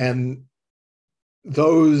 And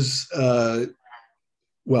those,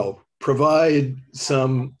 provide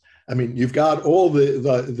some, I mean, you've got all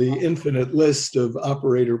the infinite list of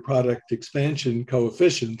operator product expansion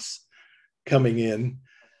coefficients coming in.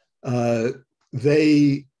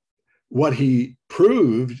 What he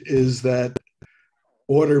proved is that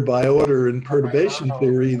order by order in perturbation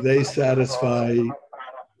theory, they satisfy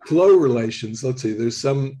flow relations. Let's see, there's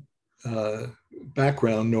some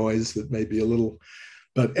background noise that may be a little,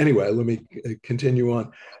 but anyway, let me continue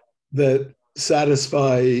on. That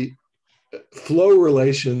satisfy flow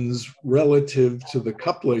relations relative to the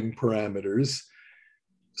coupling parameters.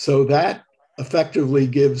 So that effectively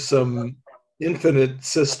gives some infinite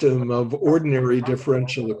system of ordinary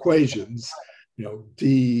differential equations,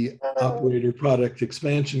 D operator product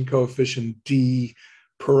expansion coefficient, D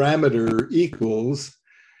parameter equals.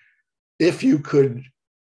 If you could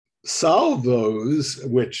solve those,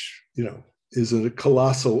 which, is a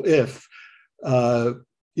colossal if,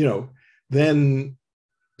 then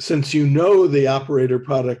since the operator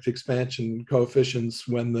product expansion coefficients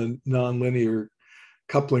when the nonlinear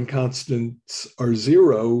coupling constants are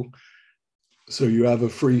zero, so you have a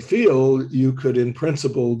free field, you could in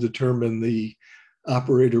principle determine the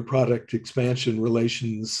operator product expansion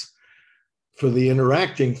relations for the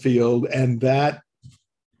interacting field. And that,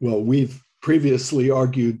 well, we've previously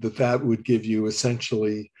argued that that would give you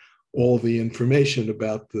essentially all the information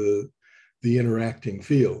about the interacting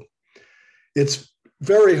field. It's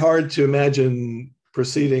very hard to imagine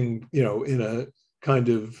proceeding, in a kind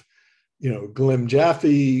of,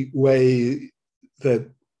 Glimm-Jaffe way that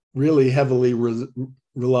really heavily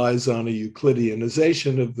relies on a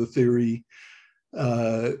Euclideanization of the theory.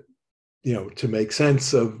 to make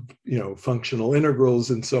sense of, functional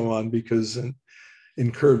integrals and so on, because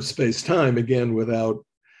in curved space-time, again,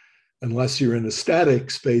 unless you're in a static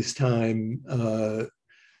space-time,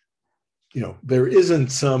 there isn't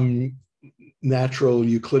some natural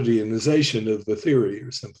Euclideanization of the theory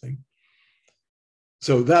or something.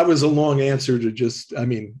 So that was a long answer to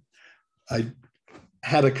I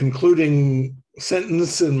had a concluding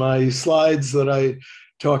sentence in my slides that I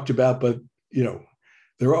talked about, but,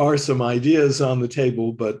 there are some ideas on the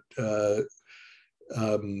table, but,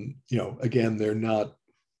 again,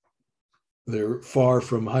 they're far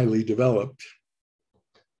from highly developed.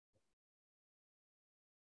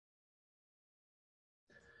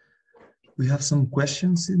 We have some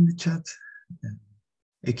questions in the chat.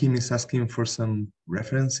 Akim is asking for some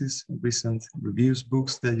references, recent reviews,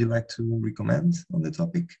 books that you like to recommend on the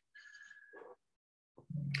topic.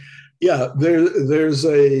 Yeah, there's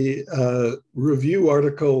a review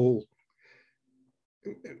article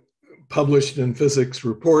published in Physics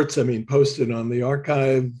Reports, posted on the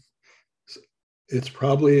archive. It's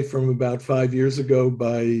probably from about 5 years ago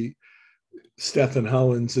by Stefan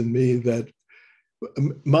Hollins and me. That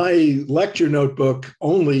my lecture notebook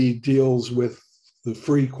only deals with the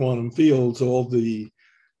free quantum fields, all the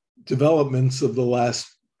developments of the last,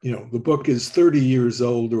 the book is 30 years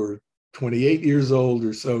old or 28 years old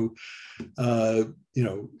or so.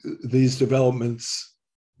 These developments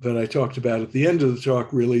that I talked about at the end of the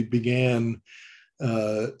talk really began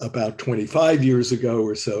about 25 years ago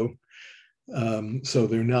or so. So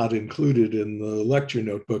they're not included in the lecture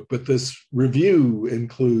notebook, but this review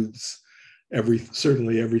includes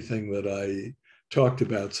certainly everything that I talked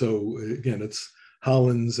about. So again, it's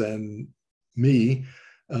Hollins and me,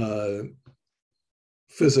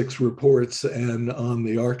 Physics Reports, and on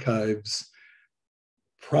the archives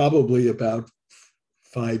probably about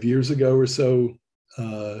 5 years ago or so,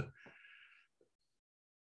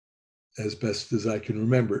 as best as I can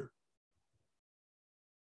remember.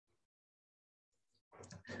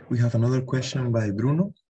 We have another question by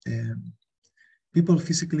Bruno. People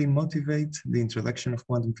physically motivate the introduction of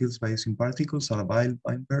quantum fields by using particles a la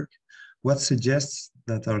Weinberg. What suggests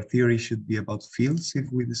that our theory should be about fields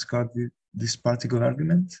if we discard this particle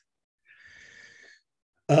argument?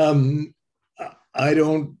 I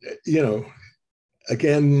don't,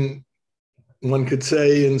 again, one could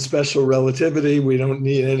say in special relativity, we don't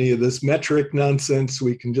need any of this metric nonsense.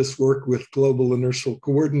 We can just work with global inertial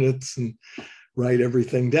coordinates and write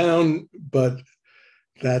everything down, but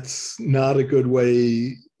that's not a good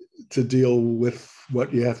way to deal with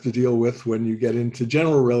what you have to deal with when you get into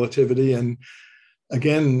general relativity. And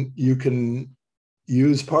again, you can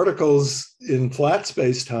use particles in flat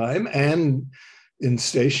space-time and in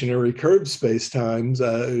stationary curved space-times,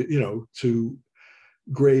 to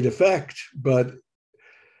great effect, but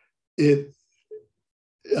it's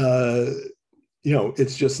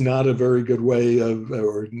just not a very good way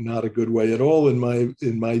or not a good way at all in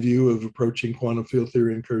my view of approaching quantum field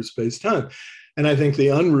theory in curved space-time. And I think the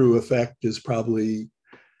Unruh effect is probably,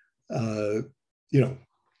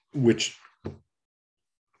 which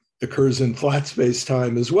occurs in flat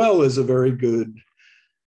space-time as well, is a very good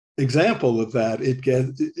example of that. It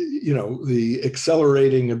gets, the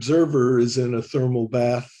accelerating observer is in a thermal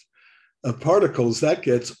bath of particles. That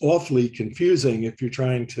gets awfully confusing if you're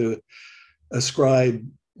trying to ascribe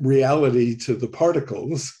reality to the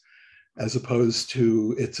particles, as opposed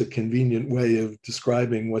to it's a convenient way of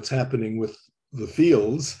describing what's happening with the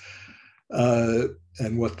fields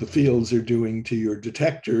and what the fields are doing to your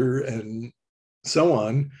detector and so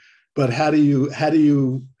on. But how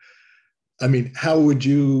would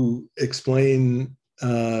you explain,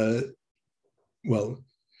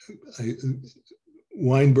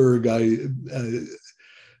 Weinberg,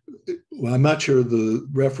 I'm not sure the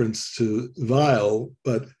reference to Weil,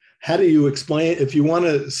 but how do you explain, if you want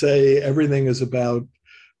to say everything is about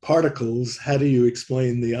particles, how do you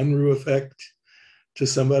explain the Unruh effect to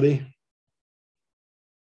somebody?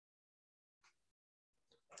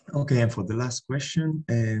 Okay, and for the last question,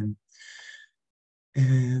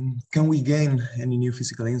 can we gain any new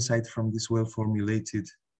physical insight from this well-formulated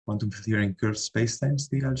quantum theory in curved spacetimes,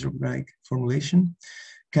 the algebraic formulation?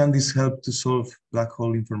 Can this help to solve black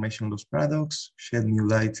hole information loss paradox, shed new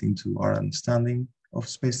light into our understanding of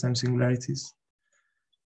spacetime singularities?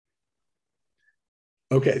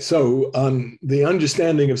 Okay, so on the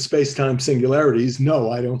understanding of spacetime singularities, no,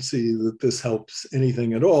 I don't see that this helps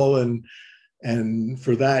anything at all. And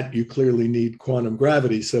for that, you clearly need quantum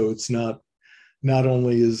gravity. So it's not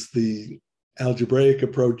only is the algebraic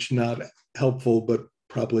approach not helpful, but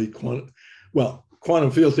probably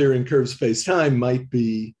quantum field theory in curved space-time might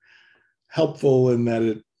be helpful in that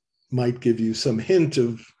it might give you some hint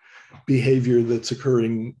of behavior that's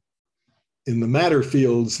occurring in the matter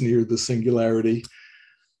fields near the singularity.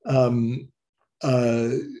 But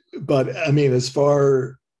I mean, as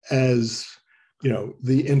far as,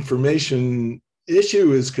 the information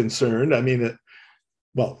issue is concerned, I mean,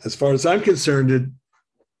 well, as far as I'm concerned, it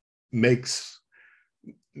makes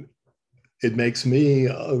me,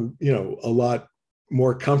 a lot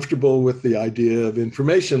more comfortable with the idea of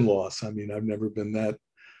information loss. I mean, I've never been that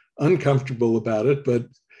uncomfortable about it, but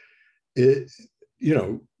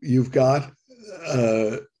you've got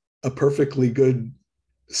a perfectly good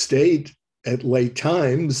state at late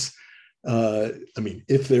times. I mean,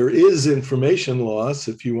 if there is information loss,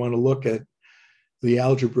 if you want to look at the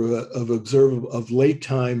algebra of late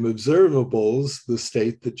time observables, the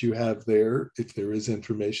state that you have there, if there is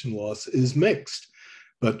information loss, is mixed.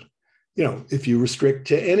 But if you restrict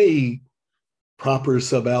to any proper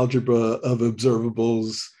subalgebra of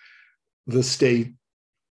observables, the state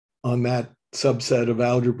on that subset of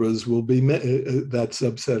algebras will be, that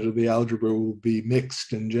subset of the algebra will be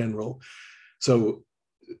mixed in general. So,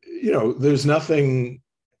 there's nothing,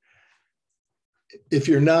 if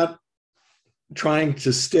you're not trying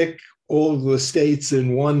to stick all of the states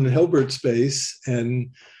in one Hilbert space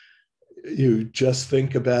and you just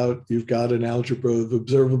think about, you've got an algebra of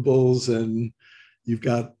observables and you've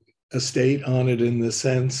got a state on it in the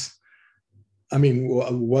sense, I mean,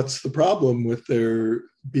 what's the problem with there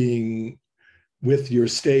being, with your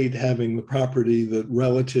state having the property that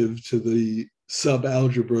relative to the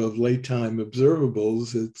subalgebra of late time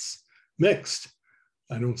observables, it's mixed?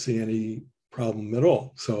 I don't see any problem at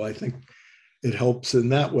all. So I think it helps in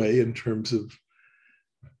that way in terms of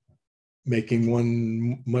making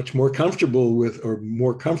one much more comfortable with, or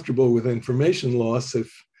more comfortable with information loss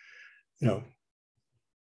if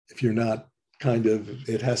you're not kind of,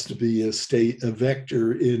 it has to be a state, a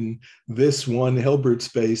vector in this one Hilbert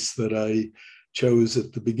space that I chose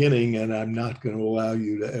at the beginning, and I'm not going to allow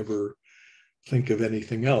you to ever think of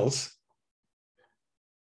anything else.